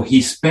things,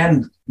 he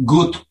spent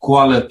good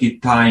quality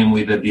time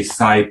with the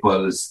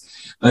disciples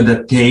at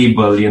the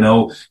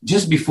table,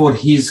 just before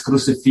his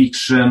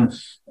crucifixion.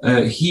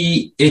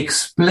 He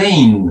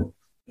explained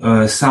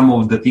some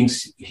of the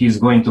things he's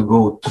going to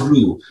go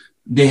through.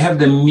 They have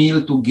the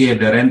meal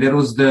together, and there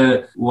was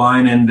the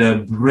wine and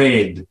the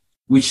bread,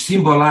 which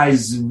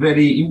symbolize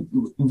very,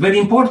 very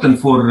important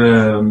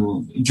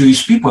for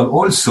Jewish people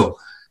also.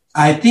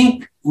 I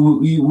think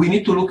we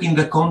need to look in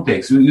the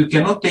context. You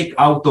cannot take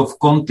out of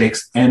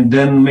context and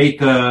then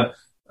make a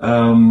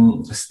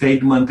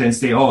statement and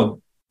say,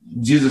 oh,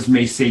 Jesus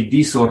may say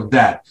this or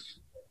that.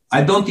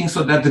 I don't think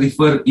so that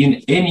refer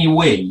in any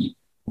way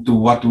to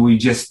what we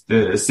just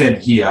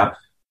said here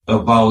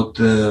about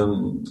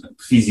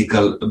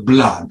physical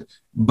blood.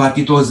 But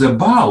it was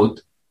about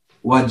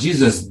what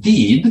Jesus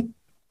did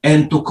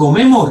and to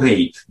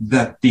commemorate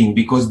that thing,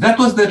 because that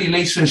was the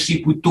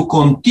relationship to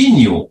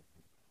continue,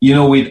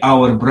 with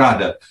our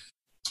brother,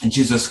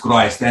 Jesus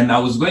Christ. And I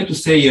was going to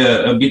say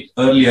a bit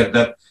earlier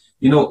that,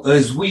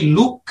 as we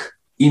look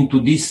into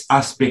this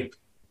aspect,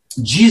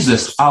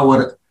 Jesus,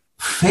 our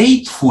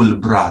faithful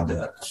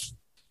brother,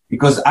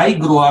 because I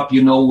grew up,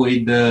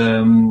 with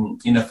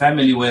in a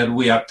family where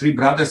we are 3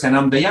 brothers and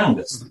I'm the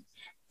youngest.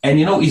 And,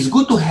 it's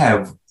good to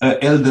have an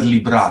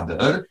elderly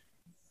brother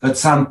at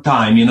some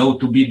time,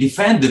 to be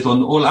defended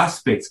on all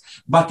aspects.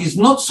 But it's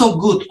not so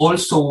good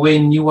also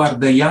when you are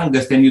the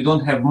youngest and you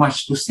don't have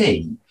much to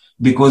say,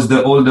 because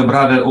the older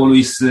brother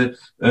always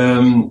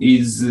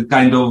is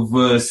kind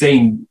of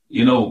saying,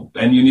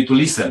 and you need to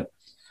listen.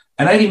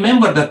 And I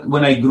remember that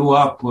when I grew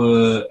up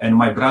and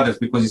my brothers,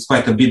 because it's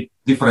quite a bit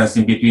difference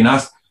in between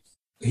us,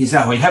 he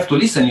said, oh, you have to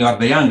listen, you are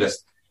the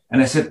youngest.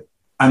 And I said,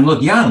 I'm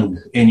not young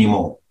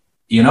anymore.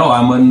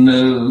 I'm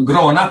a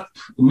grown-up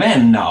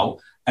man now.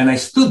 And I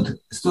stood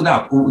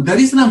up. The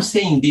reason I'm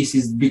saying this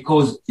is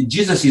because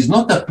Jesus is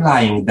not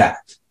applying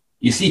that.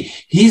 You see,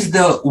 he's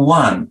the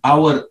one,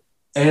 our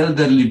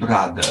elderly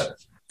brother,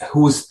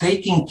 who's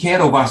taking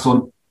care of us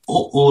on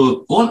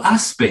all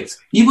aspects.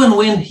 Even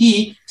when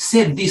he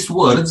said these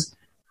words,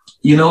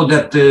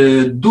 that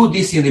do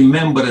this in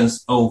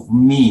remembrance of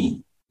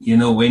me.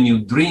 When you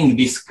drink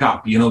this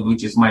cup,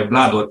 which is my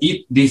blood, or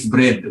eat this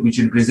bread, which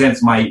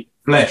represents my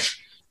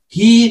flesh.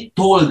 He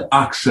told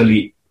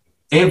actually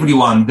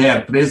everyone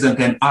there present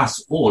and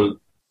us all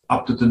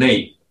up to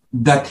today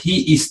that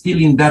he is still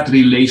in that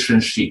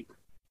relationship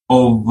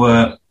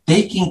of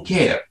taking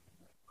care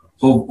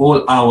of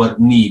all our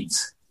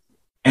needs.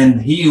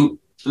 And he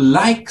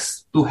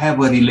likes to have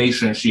a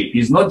relationship.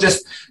 He's not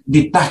just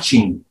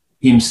detaching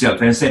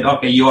himself and said,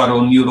 okay, you are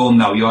on your own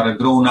now. You are a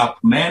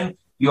grown-up man.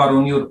 You are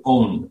on your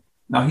own.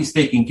 Now he's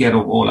taking care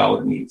of all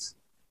our needs.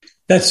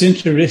 That's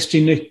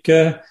interesting, Nick.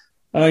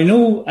 I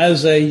know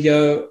as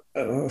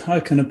how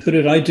can I put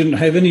it? I didn't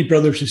have any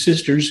brothers and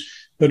sisters,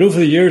 but over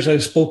the years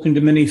I've spoken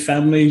to many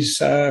families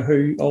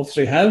who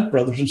obviously have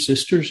brothers and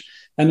sisters.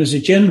 And as a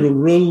general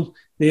rule,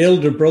 the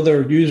elder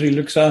brother usually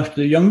looks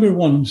after the younger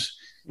ones.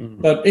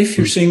 Mm-hmm. But if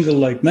you're single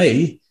like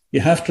me,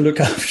 you have to look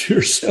after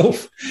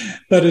yourself.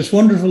 But it's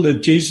wonderful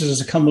that Jesus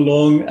has come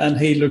along and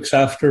he looks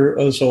after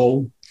us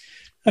all.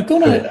 I've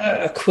got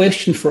a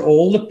question for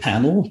all the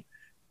panel,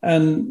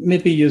 and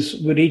maybe you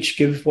would each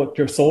give what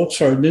your thoughts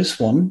are on this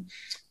one.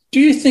 Do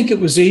you think it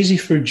was easy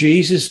for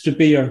Jesus to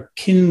be our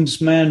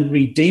kinsman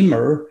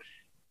redeemer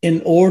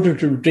in order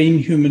to redeem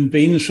human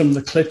beings from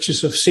the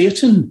clutches of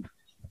Satan?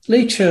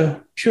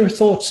 Lecha, your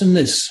thoughts on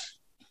this?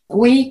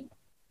 We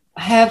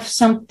have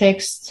some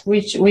texts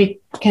which we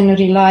can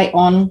rely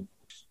on,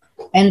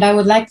 and I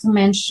would like to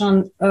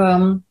mention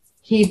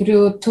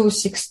Hebrew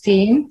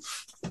 2:16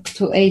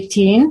 to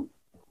 18,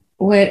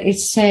 where it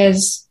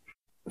says,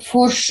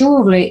 "For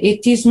surely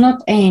it is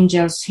not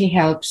angels he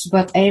helps,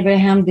 but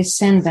Abraham's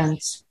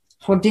descendants.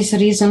 For this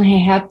reason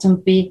he had to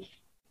be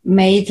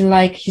made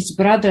like his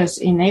brothers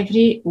in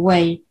every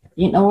way,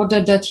 in order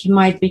that he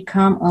might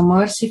become a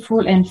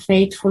merciful and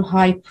faithful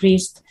high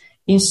priest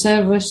in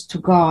service to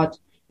God,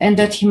 and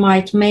that he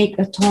might make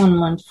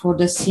atonement for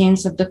the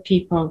sins of the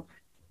people.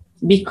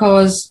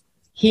 Because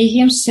he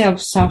himself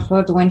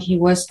suffered when he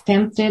was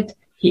tempted,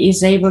 he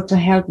is able to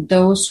help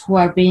those who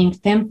are being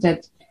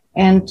tempted."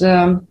 And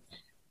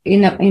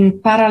in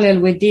parallel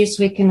with this,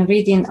 we can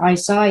read in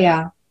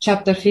Isaiah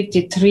chapter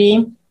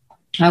 53.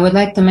 I would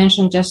like to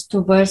mention just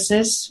 2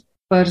 verses,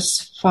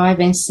 verse 5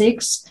 and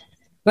 6.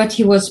 "But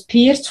he was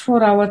pierced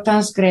for our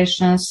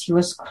transgressions, he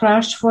was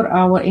crushed for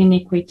our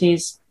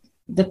iniquities.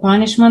 The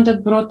punishment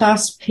that brought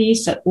us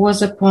peace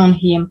was upon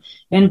him,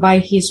 and by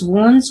his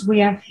wounds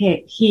we are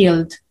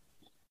healed.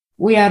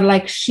 We are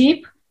like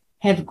sheep,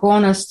 have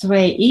gone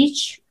astray.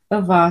 Each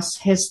of us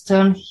has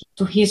turned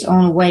to his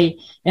own way,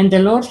 and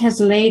the Lord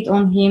has laid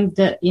on him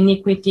the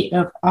iniquity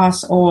of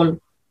us all.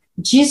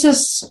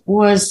 Jesus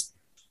was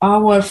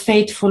our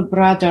faithful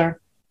brother.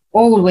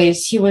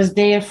 Always, he was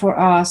there for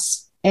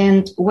us.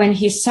 And when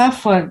he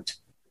suffered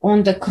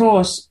on the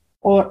cross,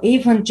 or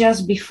even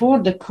just before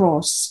the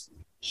cross,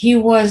 he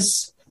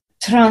was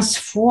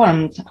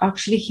transformed.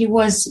 Actually, he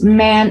was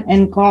man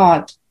and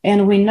God.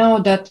 And we know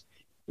that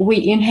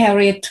we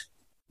inherit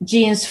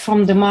genes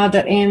from the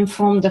mother and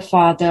from the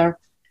father.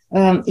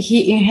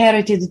 He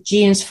inherited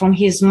genes from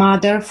his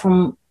mother,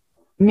 from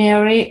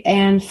Mary,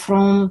 and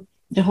from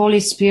the Holy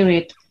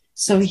Spirit.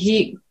 So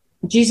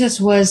Jesus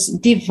was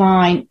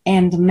divine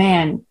and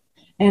man.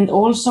 And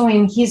also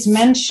in his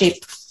manship,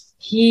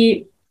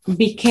 he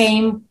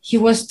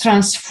was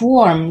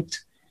transformed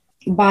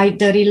by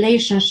the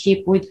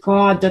relationship with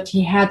God that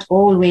he had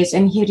always.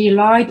 And he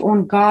relied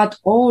on God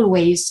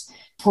always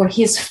for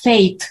his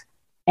faith.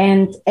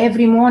 And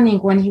every morning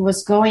when he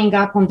was going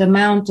up on the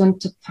mountain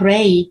to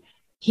pray,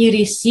 he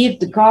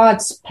received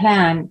God's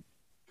plan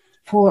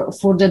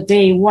for the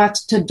day, what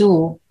to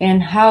do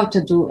and how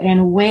to do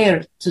and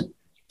where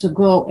to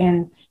go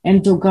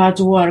and do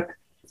God's work.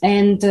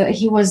 And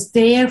he was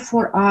there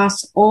for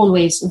us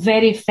always,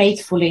 very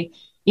faithfully.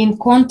 In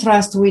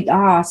contrast with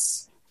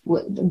us,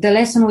 the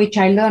lesson which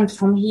I learned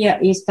from here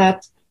is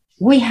that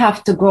we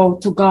have to go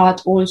to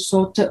God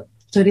also to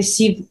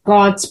receive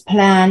God's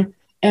plan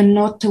and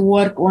not to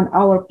work on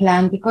our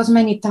plan, because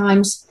many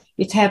times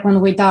it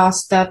happened with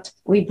us that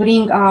we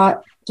bring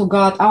to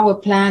God our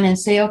plan and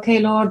say, okay,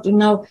 Lord,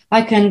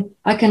 I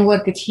can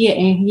work it here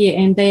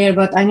and there,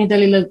 but I need a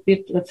little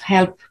bit of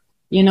help,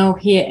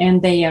 here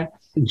and there.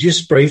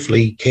 Just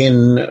briefly,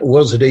 Ken,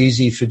 was it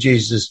easy for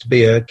Jesus to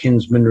be a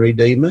kinsman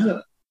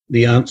redeemer?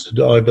 The answer,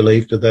 I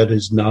believe, to that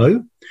is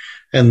no.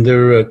 And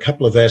there are a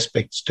couple of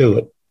aspects to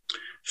it.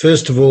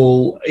 First of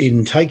all,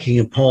 in taking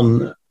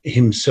upon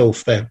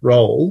himself that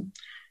role,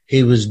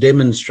 he was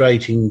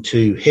demonstrating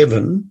to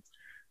heaven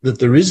that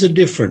there is a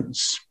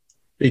difference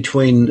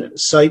between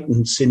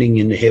Satan sinning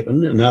in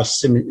heaven and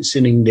us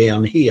sinning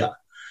down here.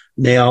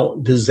 Now,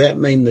 does that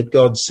mean that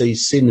God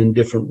sees sin in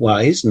different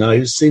ways?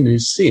 No, sin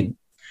is sin.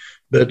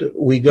 But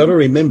we got to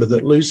remember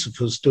that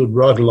Lucifer stood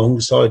right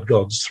alongside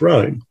God's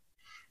throne.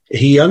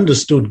 He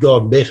understood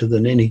God better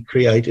than any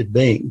created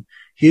being.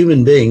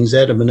 Human beings,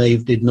 Adam and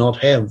Eve, did not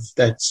have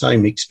that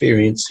same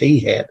experience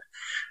he had.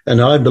 And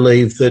I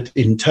believe that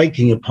in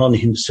taking upon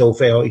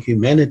himself our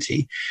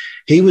humanity,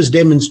 he was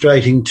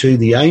demonstrating to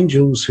the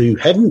angels who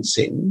hadn't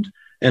sinned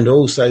and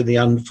also the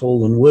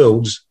unfallen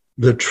worlds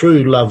the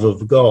true love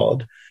of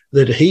God,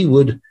 that he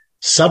would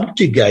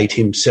subjugate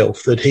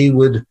himself, that he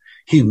would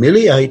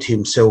humiliate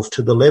himself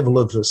to the level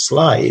of a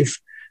slave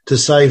to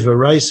save a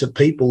race of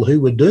people who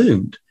were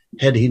doomed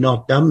had he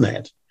not done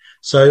that.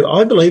 So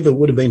I believe it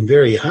would have been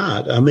very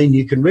hard. I mean,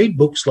 you can read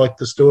books like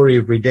The Story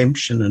of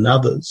Redemption and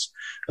others,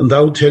 and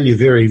they'll tell you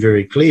very,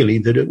 very clearly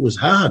that it was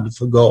hard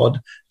for God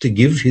to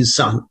give his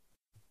son,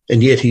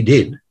 and yet he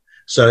did.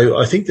 So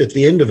I think that at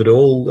the end of it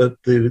all,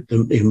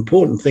 the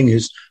important thing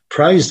is,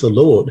 praise the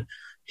Lord,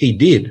 he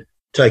did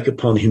take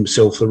upon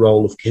himself the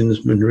role of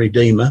kinsman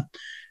redeemer,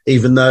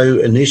 even though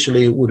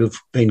initially it would have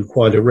been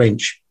quite a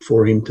wrench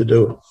for him to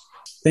do it.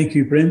 Thank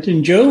you,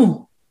 Brenton.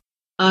 Joe?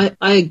 I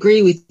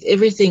agree with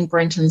everything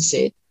Brenton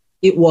said.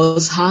 It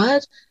was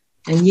hard,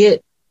 and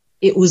yet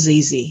it was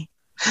easy.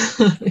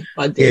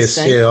 I dare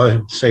say. Yeah,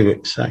 I see what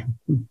you're saying.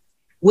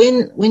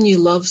 When you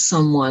love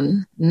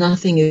someone,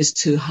 nothing is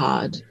too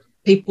hard.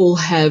 People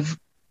have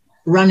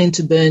run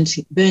into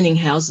burning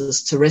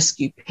houses to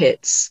rescue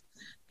pets,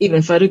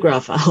 even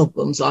photograph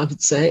albums, I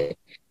would say.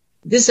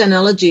 This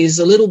analogy is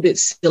a little bit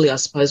silly, I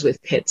suppose,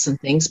 with pets and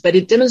things, but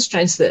it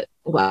demonstrates that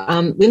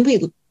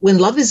when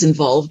love is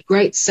involved,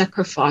 great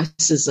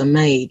sacrifices are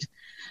made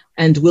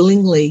and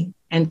willingly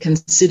and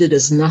considered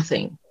as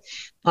nothing.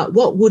 Like,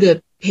 what would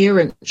a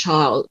parent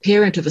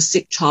of a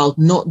sick child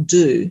not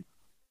do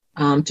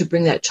to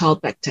bring that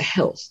child back to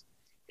health?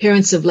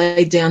 Parents have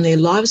laid down their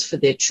lives for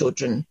their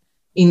children,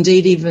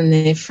 indeed even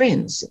their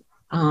friends.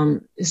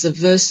 There's a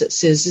verse that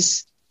says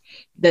this,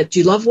 that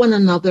you love one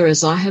another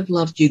as I have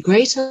loved you.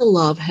 Greater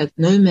love hath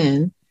no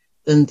man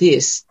than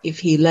this, if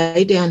he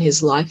lay down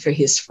his life for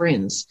his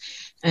friends.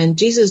 And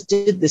Jesus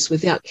did this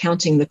without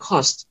counting the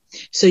cost.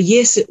 So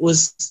yes, it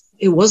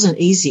wasn't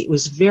easy. It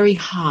was very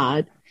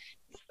hard.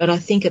 But I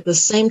think at the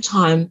same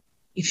time,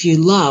 if you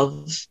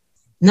love,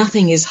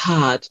 nothing is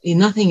hard.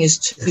 Nothing is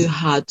too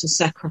hard to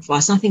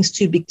sacrifice. Nothing's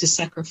too big to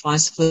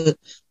sacrifice for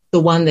the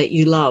one that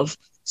you love.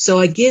 So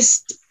I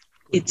guess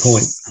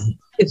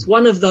it's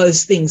one of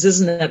those things,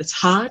 isn't it? It's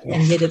hard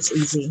and yet it's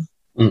easy.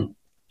 Mm.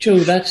 Joe,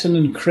 that's an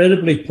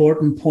incredibly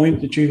important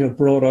point that you have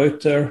brought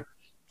out there.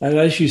 And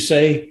as you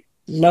say,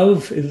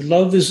 if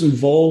love is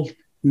involved,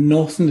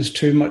 nothing is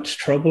too much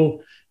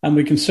trouble. And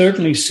we can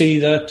certainly see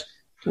that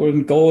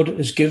when God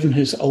has given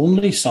his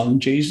only son,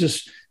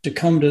 Jesus, to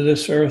come to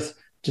this earth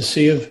to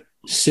save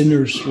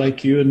sinners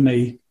like you and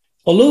me.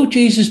 Although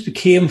Jesus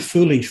became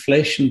fully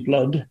flesh and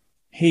blood,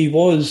 he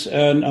was,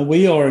 and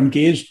we are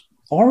engaged.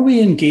 Are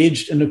we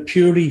engaged in a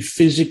purely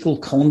physical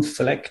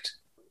conflict?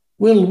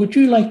 Will, would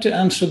you like to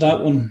answer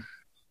that one?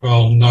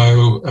 Well,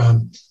 no.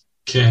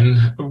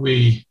 Ken,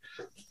 we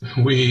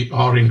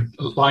are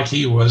like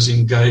he was,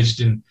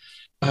 engaged in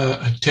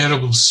a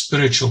terrible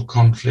spiritual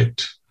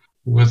conflict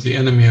with the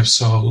enemy of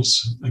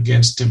souls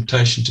against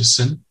temptation to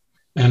sin,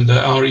 and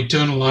our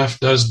eternal life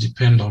does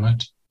depend on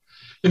it.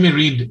 Let me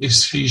read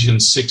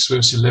Ephesians 6,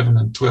 verse 11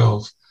 and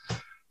 12.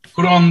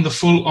 Put on the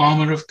full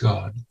armor of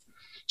God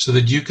so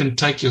that you can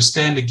take your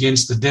stand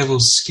against the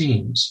devil's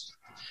schemes.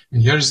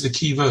 And here's the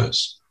key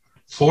verse.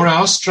 For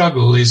our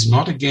struggle is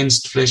not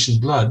against flesh and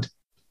blood,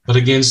 but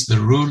against the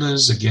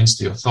rulers, against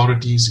the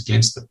authorities,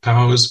 against the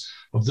powers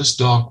of this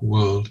dark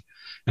world,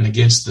 and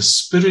against the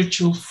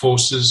spiritual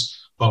forces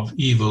of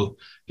evil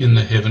in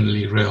the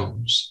heavenly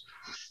realms.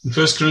 In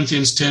 1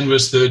 Corinthians 10,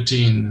 verse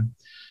 13,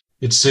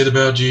 it said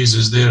about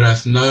Jesus, there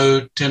hath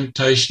no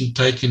temptation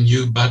taken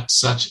you but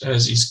such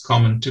as is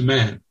common to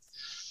man.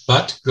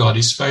 But God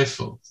is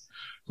faithful,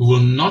 who will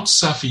not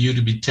suffer you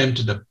to be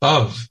tempted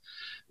above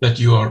that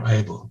you are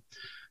able,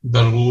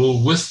 but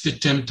will with the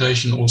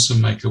temptation also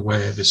make a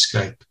way of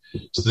escape,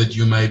 so that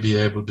you may be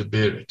able to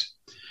bear it.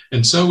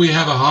 And so we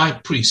have a high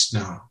priest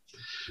now,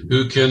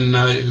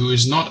 who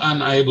is not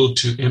unable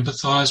to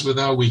empathize with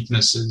our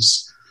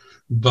weaknesses,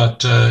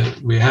 but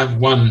we have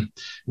one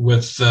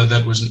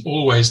that was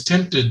always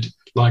tempted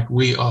like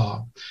we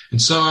are.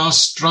 And so our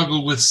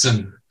struggle with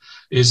sin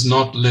is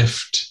not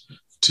left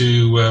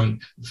to,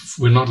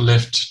 we're not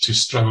left to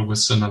struggle with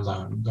sin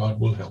alone. God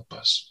will help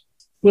us.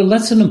 Well,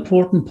 that's an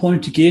important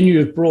point again you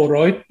have brought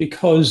out,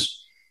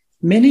 because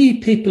many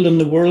people in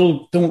the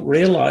world don't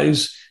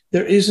realize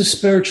there is a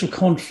spiritual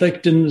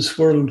conflict in this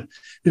world.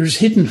 There's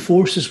hidden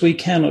forces we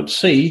cannot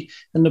see,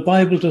 and the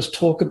Bible does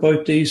talk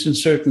about these in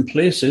certain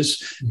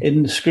places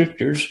in the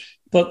scriptures.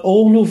 But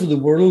all over the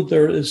world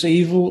there is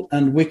evil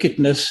and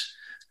wickedness,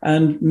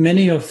 and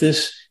many of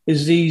this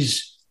is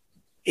these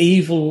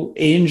evil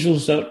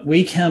angels that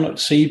we cannot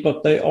see,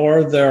 but they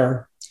are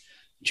there.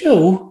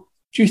 Joe,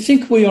 do you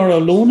think we are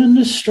alone in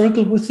this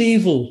struggle with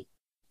evil?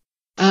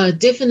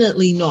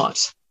 Definitely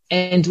not.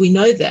 And we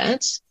know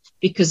that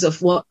because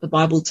of what the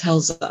Bible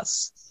tells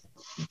us.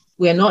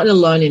 We're not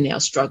alone in our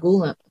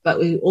struggle, but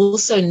we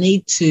also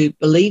need to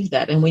believe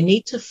that, and we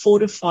need to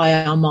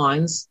fortify our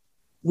minds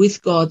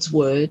with God's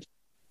word,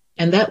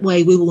 and that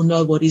way we will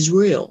know what is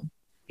real,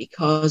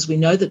 because we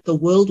know that the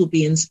world will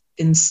be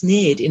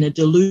ensnared in a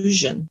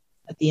delusion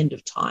at the end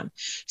of time.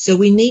 So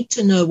we need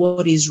to know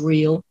what is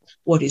real,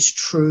 what is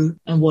true,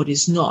 and what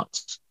is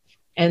not.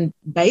 And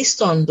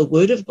based on the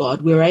word of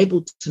God, we're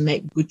able to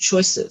make good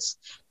choices.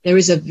 There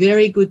is a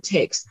very good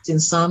text in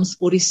Psalms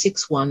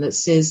 46:1 that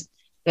says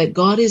that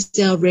God is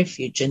our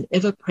refuge and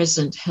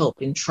ever-present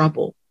help in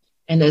trouble.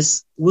 And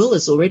as Will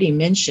has already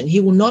mentioned, he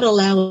will not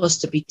allow us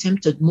to be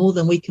tempted more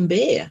than we can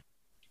bear.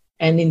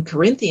 And in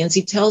Corinthians,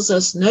 he tells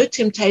us no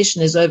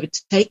temptation has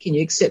overtaken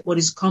you except what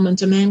is common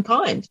to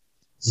mankind.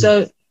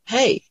 So,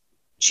 hey,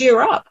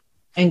 cheer up.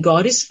 And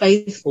God is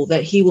faithful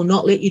that he will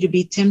not let you to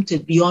be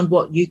tempted beyond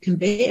what you can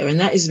bear. And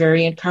that is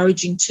very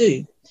encouraging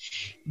too.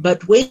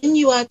 But when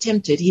you are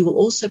tempted, he will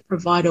also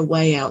provide a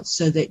way out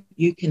so that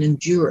you can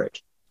endure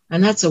it.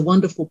 And that's a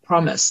wonderful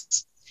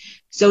promise.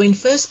 So in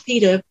 1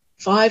 Peter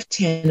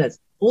 5:10, it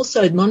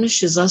also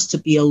admonishes us to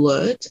be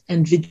alert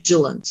and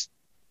vigilant.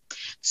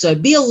 So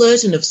be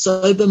alert and of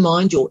sober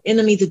mind. Your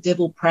enemy, the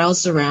devil,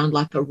 prowls around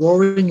like a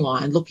roaring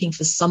lion looking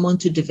for someone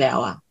to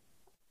devour.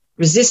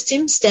 Resist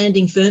him,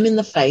 standing firm in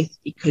the faith,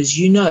 because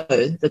you know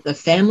that the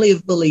family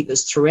of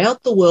believers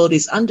throughout the world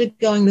is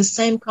undergoing the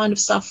same kind of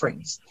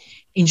sufferings.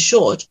 In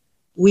short,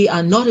 we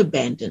are not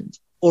abandoned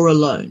or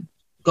alone.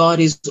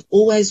 God is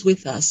always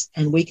with us,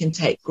 and we can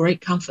take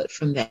great comfort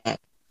from that.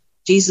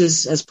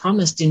 Jesus has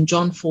promised in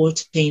John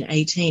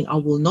 14:18, I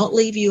will not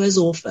leave you as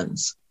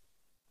orphans.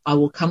 I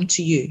will come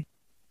to you.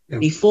 Yeah.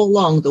 Before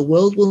long, the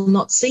world will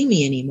not see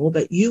me anymore,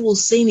 but you will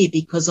see me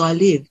because I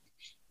live.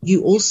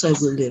 You also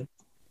will live.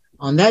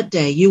 On that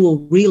day, you will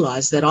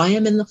realize that I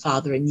am in the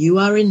Father, and you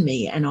are in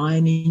me, and I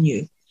am in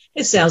you.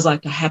 It sounds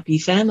like a happy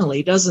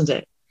family, doesn't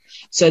it?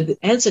 So the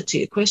answer to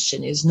your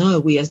question is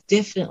no, we are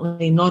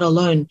definitely not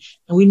alone,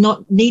 and we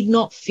need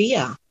not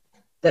fear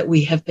that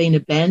we have been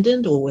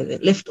abandoned or we're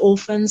left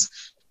orphans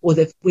or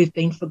that we've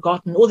been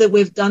forgotten or that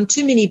we've done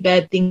too many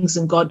bad things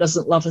and God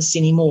doesn't love us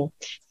anymore.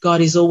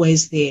 God is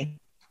always there,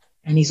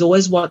 and he's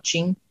always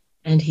watching,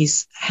 and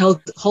he's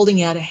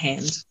holding out a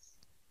hand.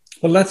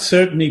 Well, that's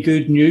certainly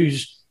good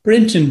news.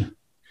 Brenton.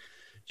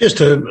 Just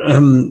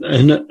an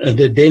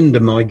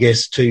addendum, I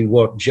guess, to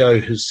what Jo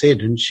has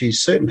said, and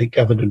she's certainly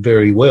covered it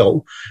very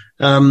well.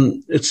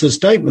 It's a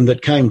statement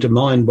that came to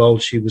mind while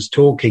she was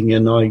talking,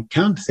 and I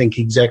can't think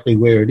exactly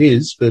where it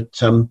is, but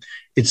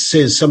it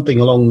says something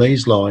along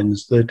these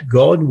lines, that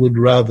God would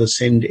rather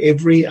send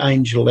every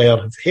angel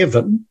out of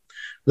heaven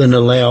than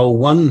allow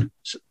one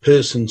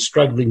person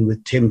struggling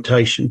with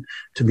temptation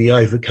to be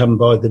overcome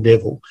by the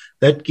devil.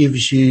 That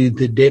gives you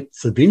the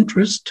depth of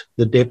interest,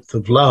 the depth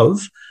of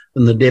love,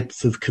 and the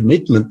depth of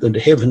commitment that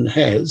heaven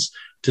has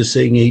to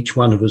seeing each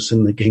one of us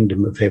in the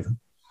kingdom of heaven.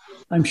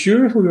 I'm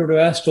sure if we were to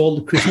ask all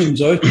the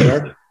Christians out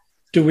there,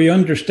 do we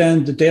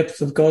understand the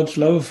depth of God's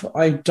love?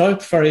 I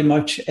doubt very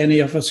much any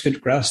of us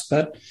could grasp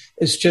that.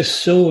 It's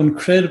just so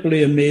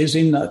incredibly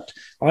amazing that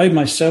I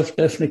myself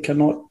definitely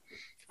cannot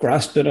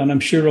grasp it, and I'm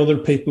sure other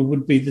people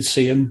would be the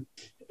same.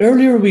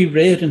 Earlier we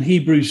read in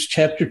Hebrews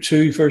chapter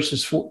 2,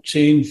 verses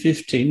 14,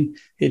 15,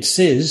 it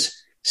says,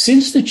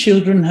 "Since the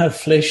children have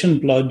flesh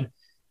and blood,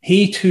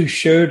 he too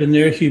shared in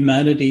their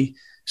humanity,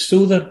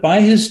 so that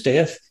by his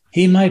death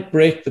he might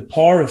break the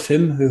power of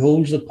him who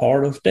holds the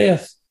power of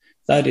death,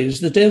 that is,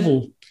 the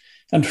devil,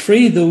 and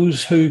free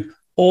those who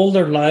all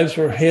their lives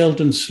were held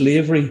in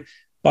slavery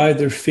by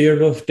their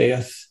fear of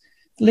death."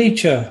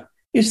 Lecha,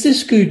 is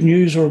this good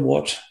news or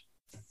what?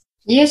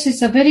 Yes,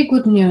 it's a very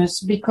good news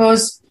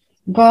because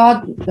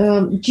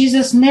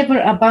Jesus never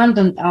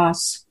abandoned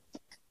us.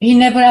 He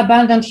never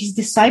abandoned his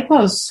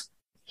disciples.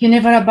 He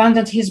never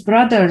abandoned his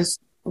brothers.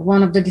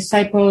 One of the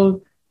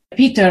disciples,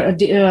 Peter,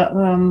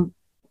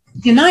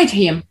 denied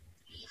him.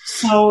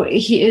 So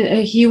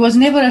he was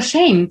never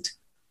ashamed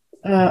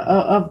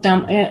of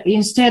them.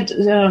 Instead,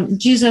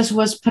 Jesus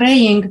was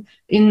praying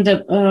in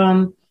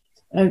the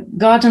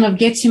Garden of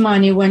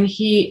Gethsemane when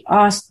he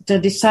asked the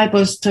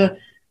disciples to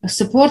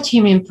support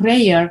him in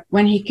prayer.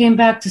 When he came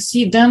back to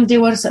see them, they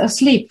were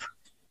asleep.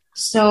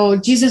 So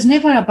Jesus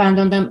never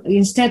abandoned them.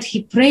 Instead,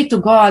 he prayed to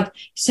God.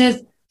 He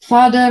said,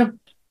 "Father,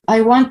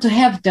 I want to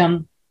have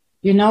them.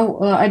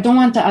 I don't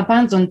want to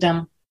abandon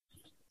them."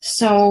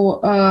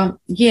 So,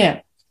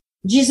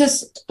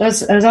 Jesus,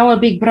 as our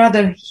big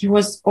brother, he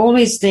was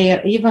always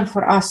there, even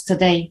for us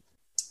today.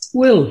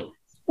 Will,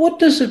 what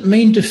does it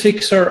mean to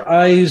fix our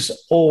eyes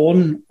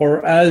on,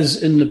 or as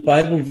in the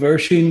Bible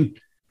version,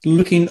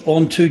 looking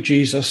onto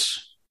Jesus?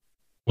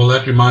 Well,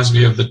 that reminds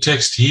me of the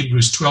text,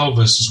 Hebrews 12,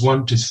 verses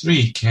 1 to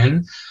 3,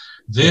 Ken.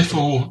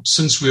 "Therefore,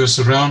 since we are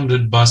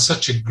surrounded by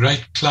such a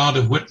great cloud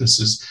of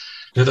witnesses,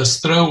 let us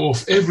throw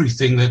off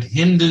everything that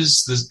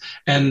hinders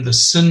and the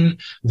sin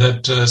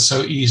that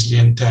so easily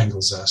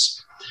entangles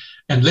us.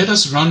 And let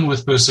us run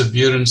with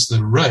perseverance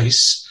the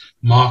race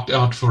marked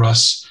out for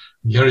us."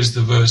 Here is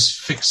the verse,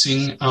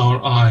 "fixing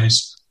our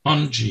eyes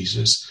on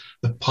Jesus,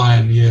 the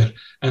pioneer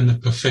and the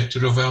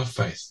perfecter of our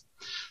faith.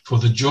 For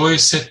the joy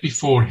set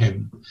before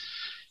him,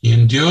 he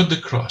endured the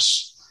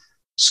cross,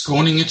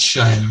 scorning its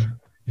shame,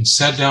 and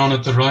sat down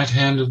at the right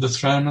hand of the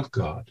throne of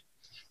God.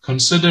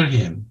 Consider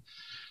him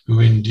who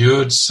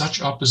endured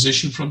such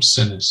opposition from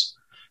sinners,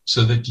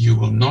 so that you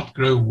will not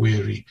grow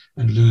weary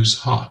and lose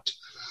heart."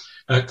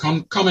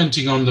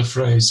 Commenting on the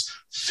phrase,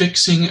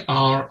 fixing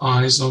our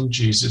eyes on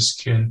Jesus,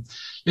 Ken,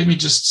 let me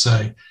just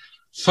say,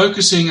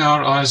 focusing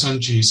our eyes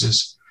on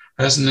Jesus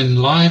has an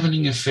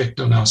enlivening effect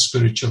on our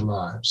spiritual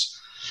lives.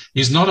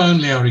 He's not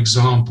only our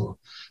example,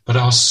 but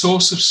our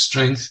source of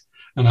strength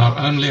and our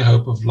only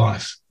hope of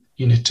life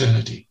in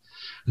eternity.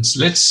 And so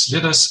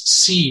let us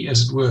see,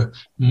 as it were,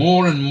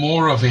 more and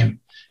more of him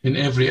in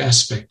every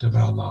aspect of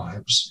our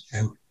lives.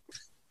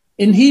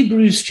 In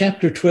Hebrews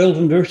chapter 12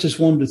 and verses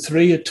 1 to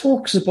 3, it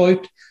talks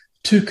about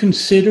to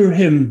consider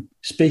him,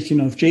 speaking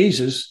of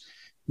Jesus.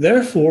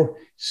 "Therefore,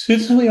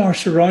 since we are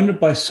surrounded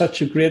by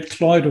such a great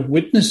cloud of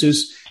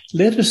witnesses,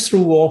 let us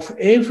throw off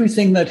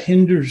everything that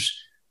hinders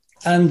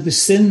and the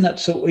sin that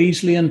so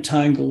easily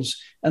entangles,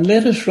 and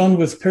let us run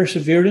with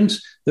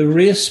perseverance the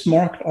race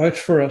marked out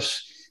for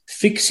us,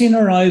 fixing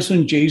our eyes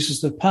on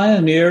Jesus, the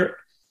pioneer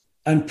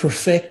and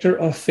perfecter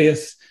of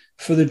faith.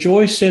 For the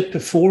joy set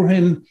before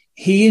him,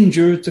 he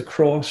endured the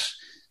cross,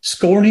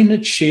 scorning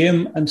its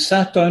shame, and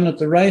sat down at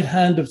the right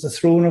hand of the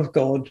throne of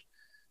God.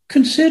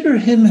 Consider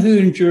him who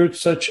endured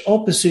such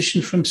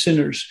opposition from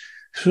sinners,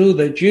 so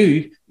that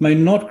you may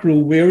not grow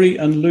weary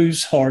and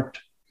lose heart."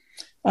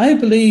 I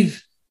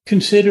believe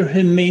consider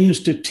him means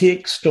to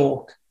take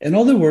stock. In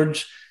other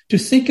words, to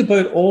think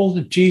about all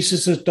that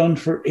Jesus has done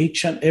for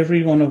each and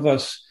every one of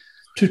us,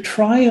 to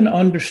try and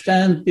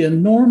understand the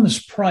enormous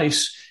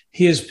price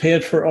he has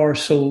paid for our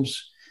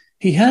souls.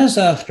 He has,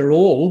 after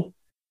all,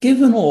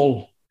 given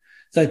all,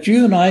 that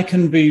you and I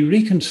can be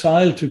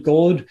reconciled to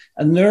God,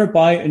 and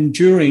thereby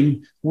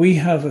enduring, we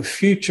have a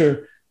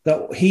future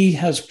that he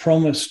has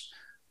promised,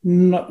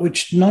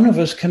 which none of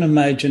us can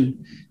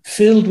imagine,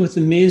 filled with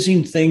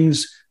amazing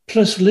things,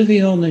 plus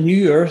living on the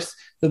new earth,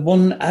 the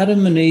one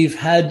Adam and Eve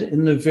had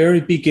in the very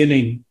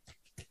beginning.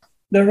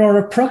 There are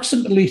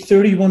approximately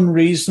 31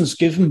 reasons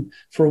given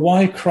for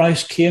why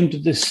Christ came to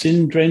this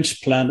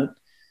sin-drenched planet.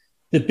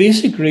 The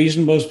basic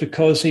reason was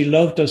because he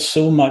loved us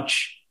so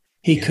much.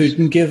 He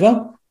couldn't give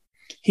up.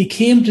 He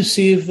came to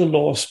save the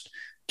lost,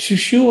 to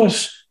show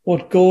us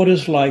what God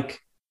is like,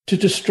 to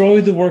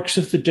destroy the works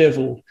of the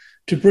devil,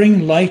 to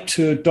bring light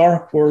to a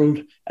dark world,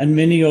 and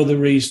many other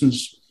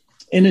reasons.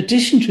 In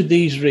addition to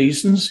these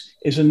reasons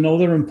is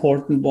another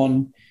important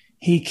one.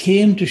 He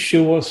came to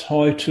show us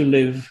how to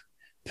live.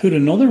 Put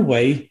another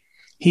way,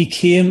 he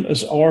came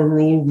as our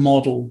role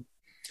model.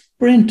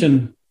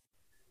 Brenton,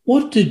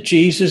 what did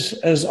Jesus,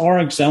 as our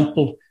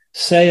example,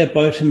 say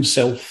about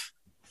himself?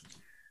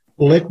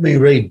 Let me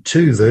read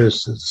two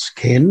verses,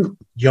 Ken.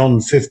 John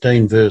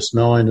 15, verse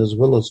 9, as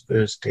well as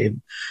verse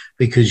 10,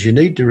 because you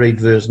need to read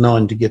verse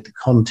 9 to get the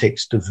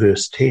context of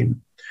verse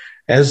 10.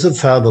 As the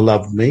Father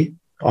loved me,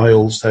 I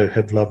also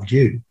have loved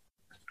you.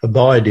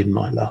 Abide in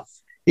my love.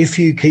 If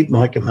you keep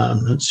my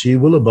commandments, you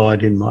will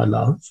abide in my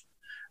love,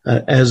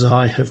 just as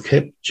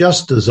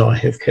I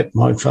have kept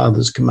my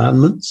Father's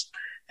commandments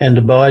and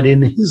abide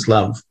in his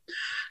love.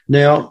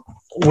 Now,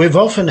 we've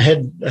often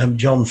had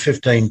John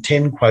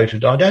 15:10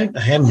 quoted. I don't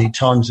know how many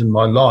times in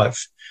my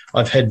life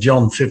I've had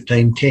John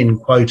 15:10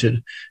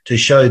 quoted to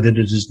show that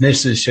it is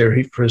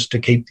necessary for us to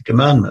keep the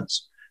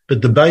commandments.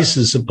 But the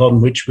basis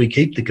upon which we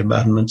keep the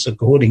commandments,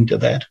 according to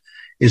that,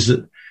 is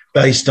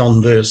based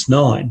on verse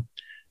 9.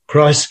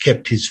 Christ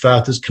kept his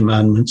Father's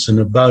commandments and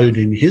abode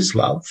in his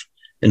love.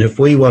 And if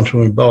we want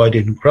to abide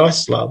in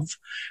Christ's love,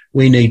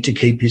 we need to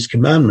keep his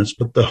commandments.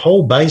 But the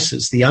whole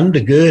basis, the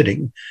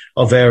undergirding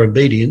of our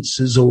obedience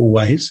is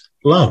always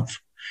love.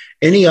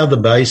 Any other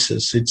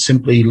basis, it's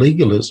simply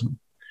legalism.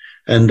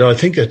 And I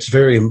think it's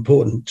very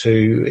important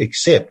to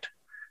accept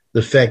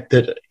the fact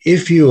that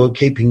if you are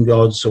keeping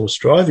God's or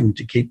striving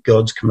to keep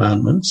God's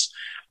commandments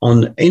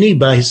on any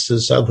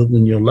basis other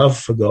than your love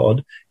for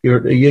God,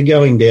 you're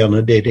going down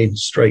a dead-end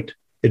street.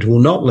 It will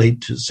not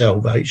lead to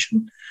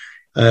salvation.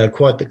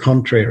 Quite the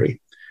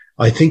contrary.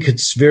 I think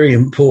it's very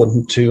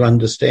important to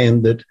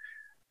understand that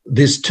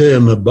this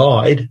term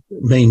abide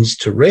means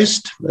to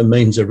rest. It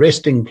means a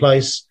resting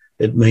place.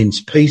 It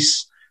means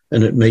peace,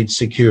 and it means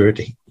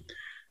security.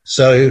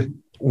 So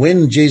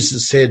when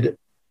Jesus said,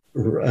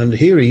 and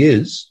here he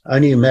is,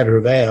 only a matter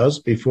of hours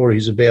before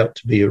he's about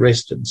to be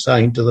arrested,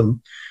 saying to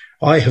them,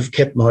 I have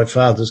kept my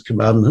Father's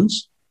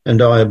commandments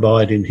and I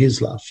abide in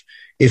his love.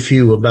 If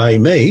you obey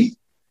me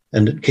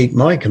and keep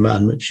my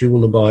commandments, you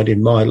will abide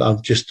in my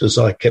love, just as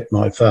I kept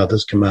my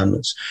Father's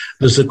commandments.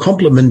 There's a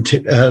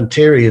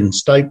complementarian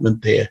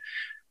statement there.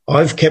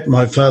 I've kept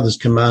my Father's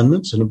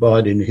commandments and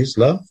abide in his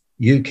love.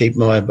 You keep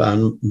my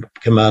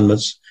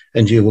commandments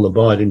and you will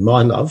abide in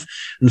my love.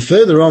 And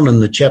further on in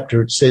the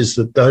chapter, it says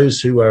that those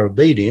who are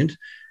obedient,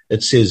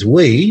 it says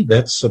we,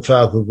 that's the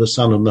Father, the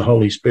Son, and the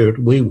Holy Spirit,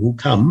 we will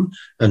come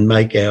and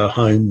make our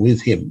home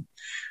with him.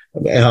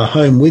 Our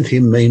home with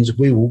him means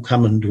we will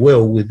come and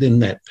dwell within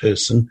that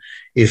person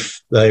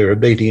if they are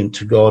obedient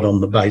to God on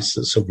the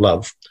basis of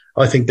love.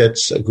 I think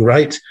that's a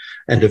great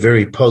and a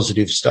very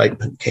positive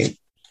statement, Ken.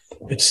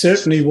 It's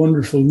certainly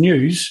wonderful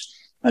news.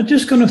 I'm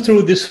just going to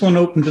throw this one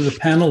open to the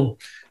panel.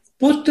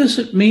 What does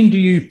it mean to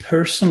you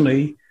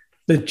personally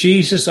that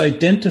Jesus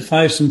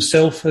identifies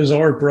himself as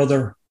our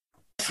brother?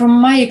 From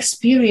my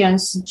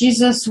experience,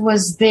 Jesus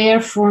was there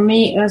for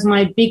me as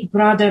my big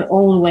brother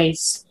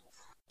always,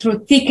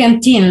 through thick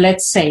and thin,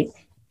 let's say.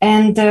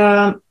 And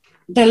the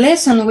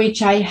lesson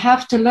which I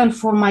have to learn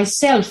for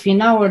myself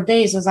in our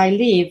days as I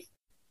live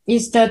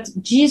is that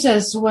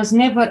Jesus was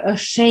never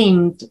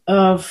ashamed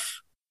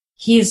of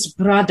his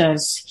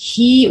brothers.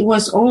 He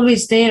was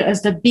always there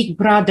as the big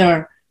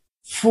brother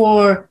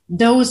for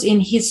those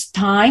in his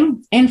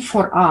time and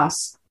for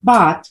us.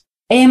 But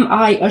am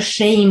I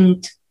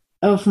ashamed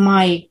of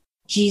my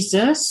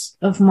Jesus,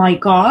 of my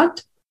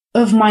God,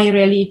 of my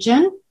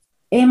religion?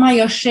 Am I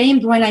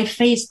ashamed when I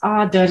face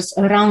others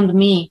around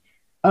me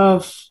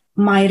of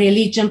my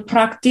religion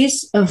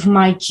practice, of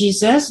my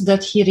Jesus,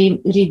 that he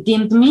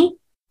redeemed me?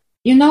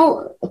 You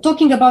know,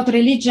 talking about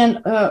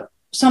religion,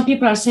 some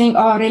people are saying,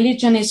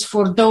 religion is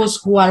for those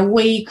who are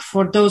weak,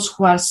 for those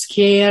who are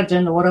scared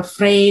or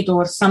afraid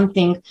or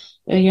something,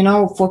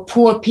 for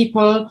poor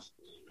people.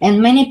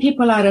 And many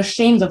people are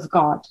ashamed of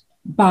God.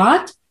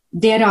 But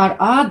there are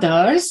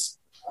others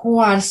who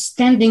are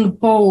standing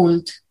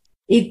bold.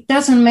 It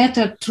doesn't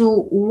matter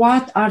through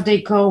what are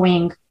they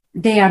going.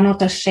 They are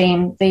not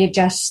ashamed. They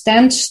just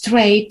stand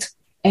straight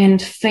and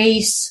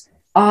face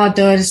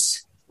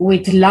others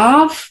with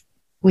love,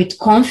 with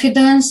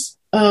confidence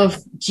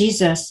of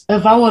Jesus,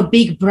 of our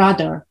big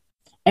brother.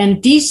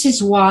 And this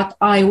is what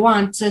I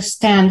want to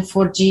stand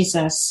for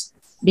Jesus,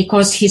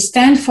 because he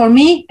stands for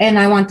me and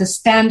I want to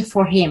stand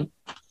for him.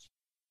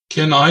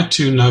 Can I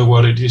too know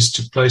what it is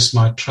to place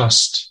my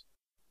trust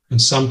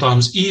and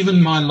sometimes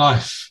even my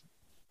life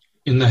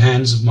in the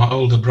hands of my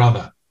older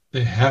brother?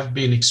 There have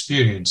been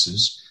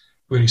experiences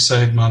where he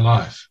saved my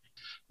life.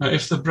 Now,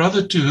 if the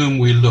brother to whom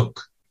we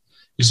look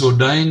is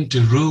ordained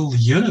to rule the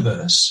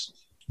universe,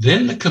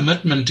 then the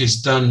commitment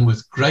is done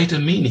with greater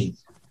meaning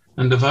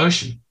and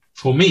devotion.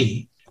 For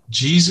me,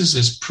 Jesus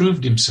has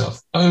proved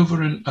himself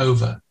over and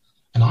over,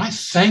 and I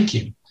thank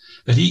him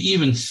that he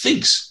even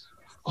thinks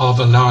of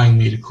allowing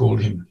me to call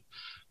him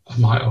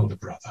my older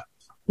brother.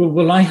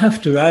 Well, I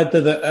have to add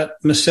to that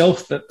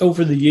myself, that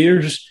over the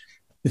years,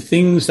 the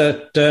things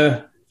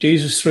that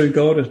Jesus through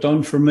God has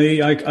done for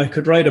me, I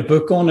could write a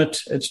book on it.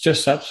 It's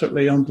just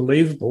absolutely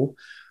unbelievable.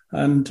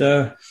 And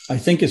I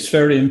think it's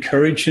very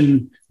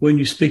encouraging when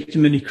you speak to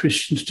many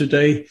Christians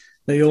today.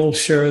 They all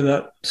share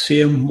that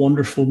same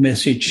wonderful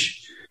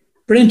message.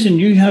 Brenton,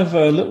 you have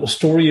a little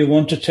story you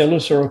want to tell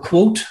us, or a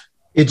quote?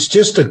 It's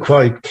just a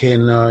quote,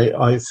 Ken,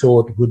 I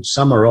thought would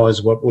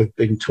summarise what we've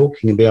been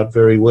talking about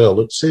very well.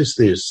 It says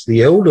this: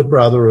 the elder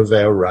brother of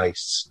our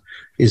race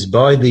is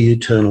by the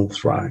eternal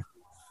throne.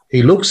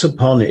 He looks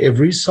upon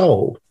every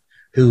soul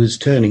who is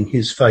turning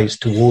his face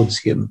towards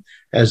him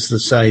as the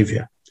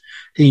Saviour.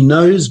 He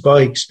knows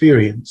by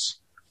experience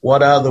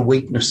what are the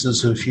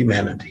weaknesses of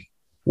humanity,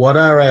 what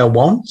are our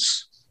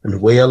wants,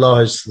 and where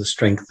lies the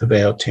strength of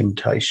our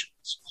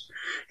temptations.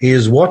 He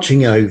is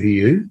watching over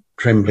you,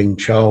 trembling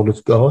child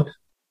of God.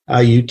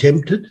 Are you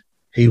tempted?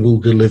 He will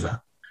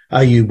deliver.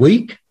 Are you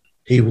weak?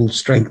 He will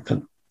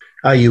strengthen.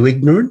 Are you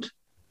ignorant?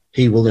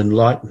 He will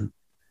enlighten.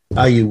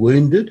 Are you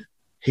wounded?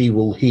 He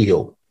will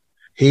heal.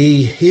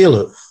 He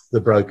healeth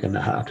the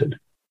brokenhearted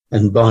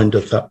and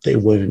bindeth up their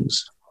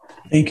wounds.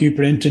 Thank you,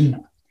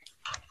 Brenton.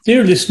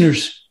 Dear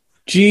listeners,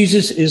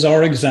 Jesus is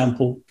our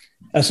example.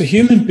 As a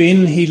human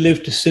being, he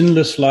lived a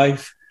sinless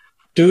life,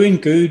 doing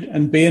good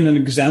and being an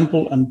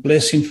example and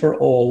blessing for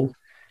all.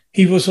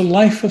 He was a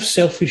life of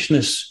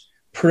selfishness,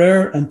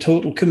 prayer, and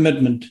total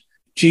commitment.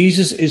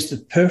 Jesus is the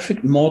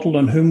perfect model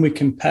on whom we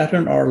can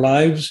pattern our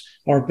lives,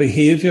 our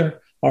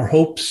behaviour, our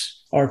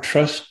hopes, our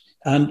trust,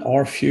 and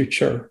our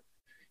future.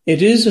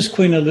 It is, as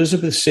Queen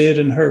Elizabeth said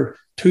in her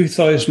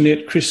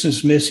 2008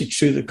 Christmas message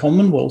to the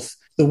Commonwealth,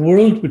 the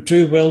world would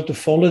do well to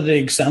follow the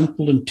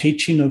example and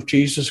teaching of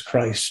Jesus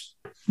Christ.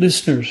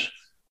 Listeners,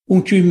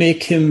 won't you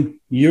make him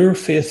your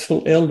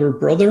faithful elder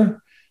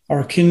brother,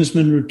 our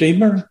kinsman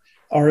redeemer,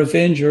 our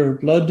avenger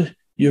of blood,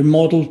 your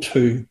model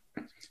too?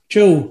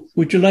 Joe,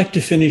 would you like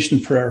to finish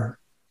in prayer?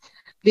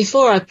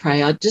 Before I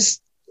pray,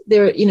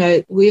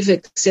 we've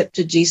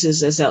accepted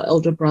Jesus as our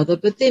elder brother,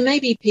 but there may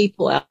be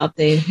people out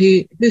there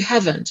who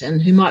haven't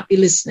and who might be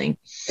listening.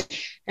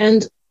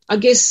 And I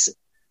guess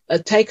a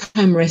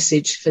take-home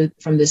message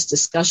from this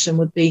discussion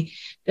would be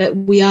that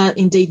we are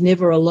indeed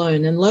never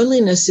alone. And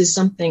loneliness is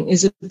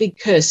a big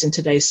curse in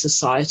today's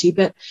society,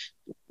 but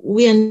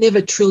we are never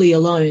truly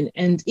alone.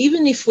 And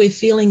even if we're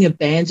feeling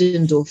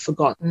abandoned or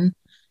forgotten,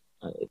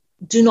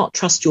 do not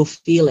trust your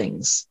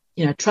feelings.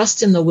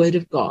 Trust in the word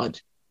of God.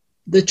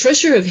 The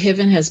treasure of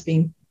heaven has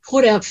been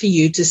poured out for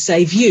you, to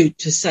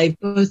save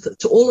both,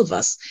 to all of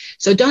us.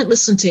 So don't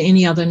listen to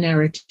any other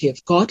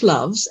narrative. God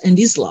loves and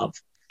is love,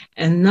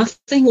 and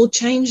nothing will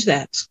change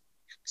that.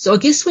 So I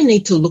guess we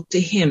need to look to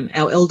him,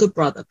 our elder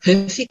brother.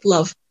 Perfect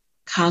love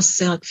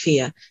casts out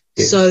fear.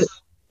 Yes.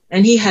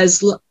 And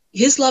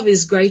his love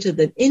is greater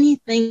than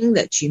anything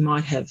that you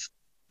might have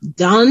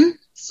done,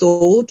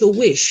 thought, or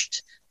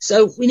wished.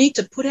 So we need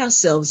to put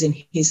ourselves in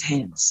his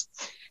hands.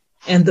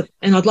 And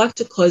I'd like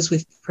to close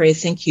with prayer.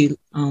 Thank you,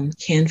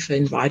 Ken, for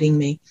inviting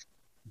me.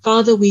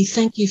 Father, we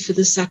thank you for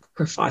the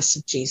sacrifice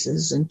of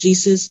Jesus. And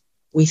Jesus,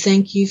 we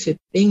thank you for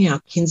being our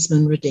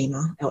kinsman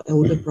redeemer, our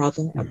elder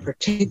brother, our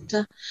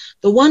protector,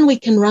 the one we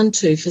can run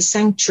to for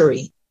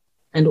sanctuary,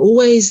 and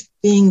always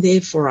being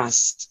there for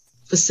us,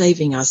 for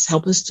saving us.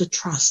 Help us to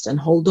trust and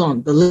hold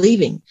on,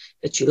 believing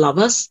that you love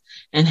us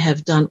and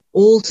have done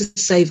all to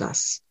save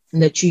us,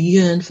 and that you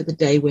yearn for the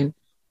day when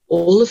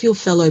all of your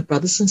fellow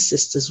brothers and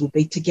sisters will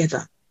be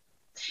together.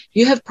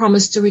 You have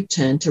promised to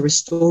return to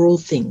restore all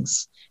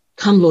things.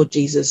 Come, Lord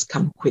Jesus,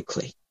 come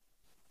quickly.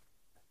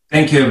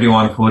 Thank you,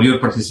 everyone, for your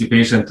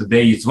participation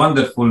today. It's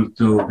wonderful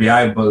to be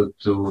able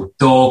to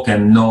talk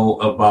and know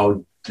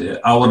about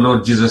our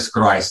Lord Jesus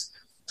Christ,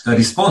 a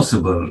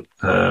responsible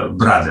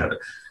brother.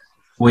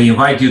 We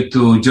invite you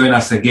to join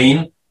us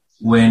again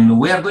when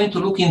we are going to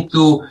look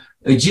into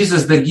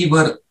Jesus, the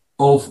giver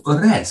of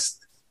rest.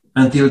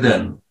 Until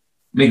then,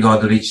 may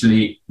God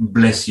richly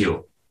bless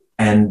you,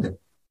 and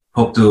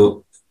hope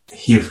to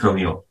hear from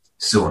you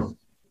soon.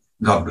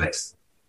 God bless.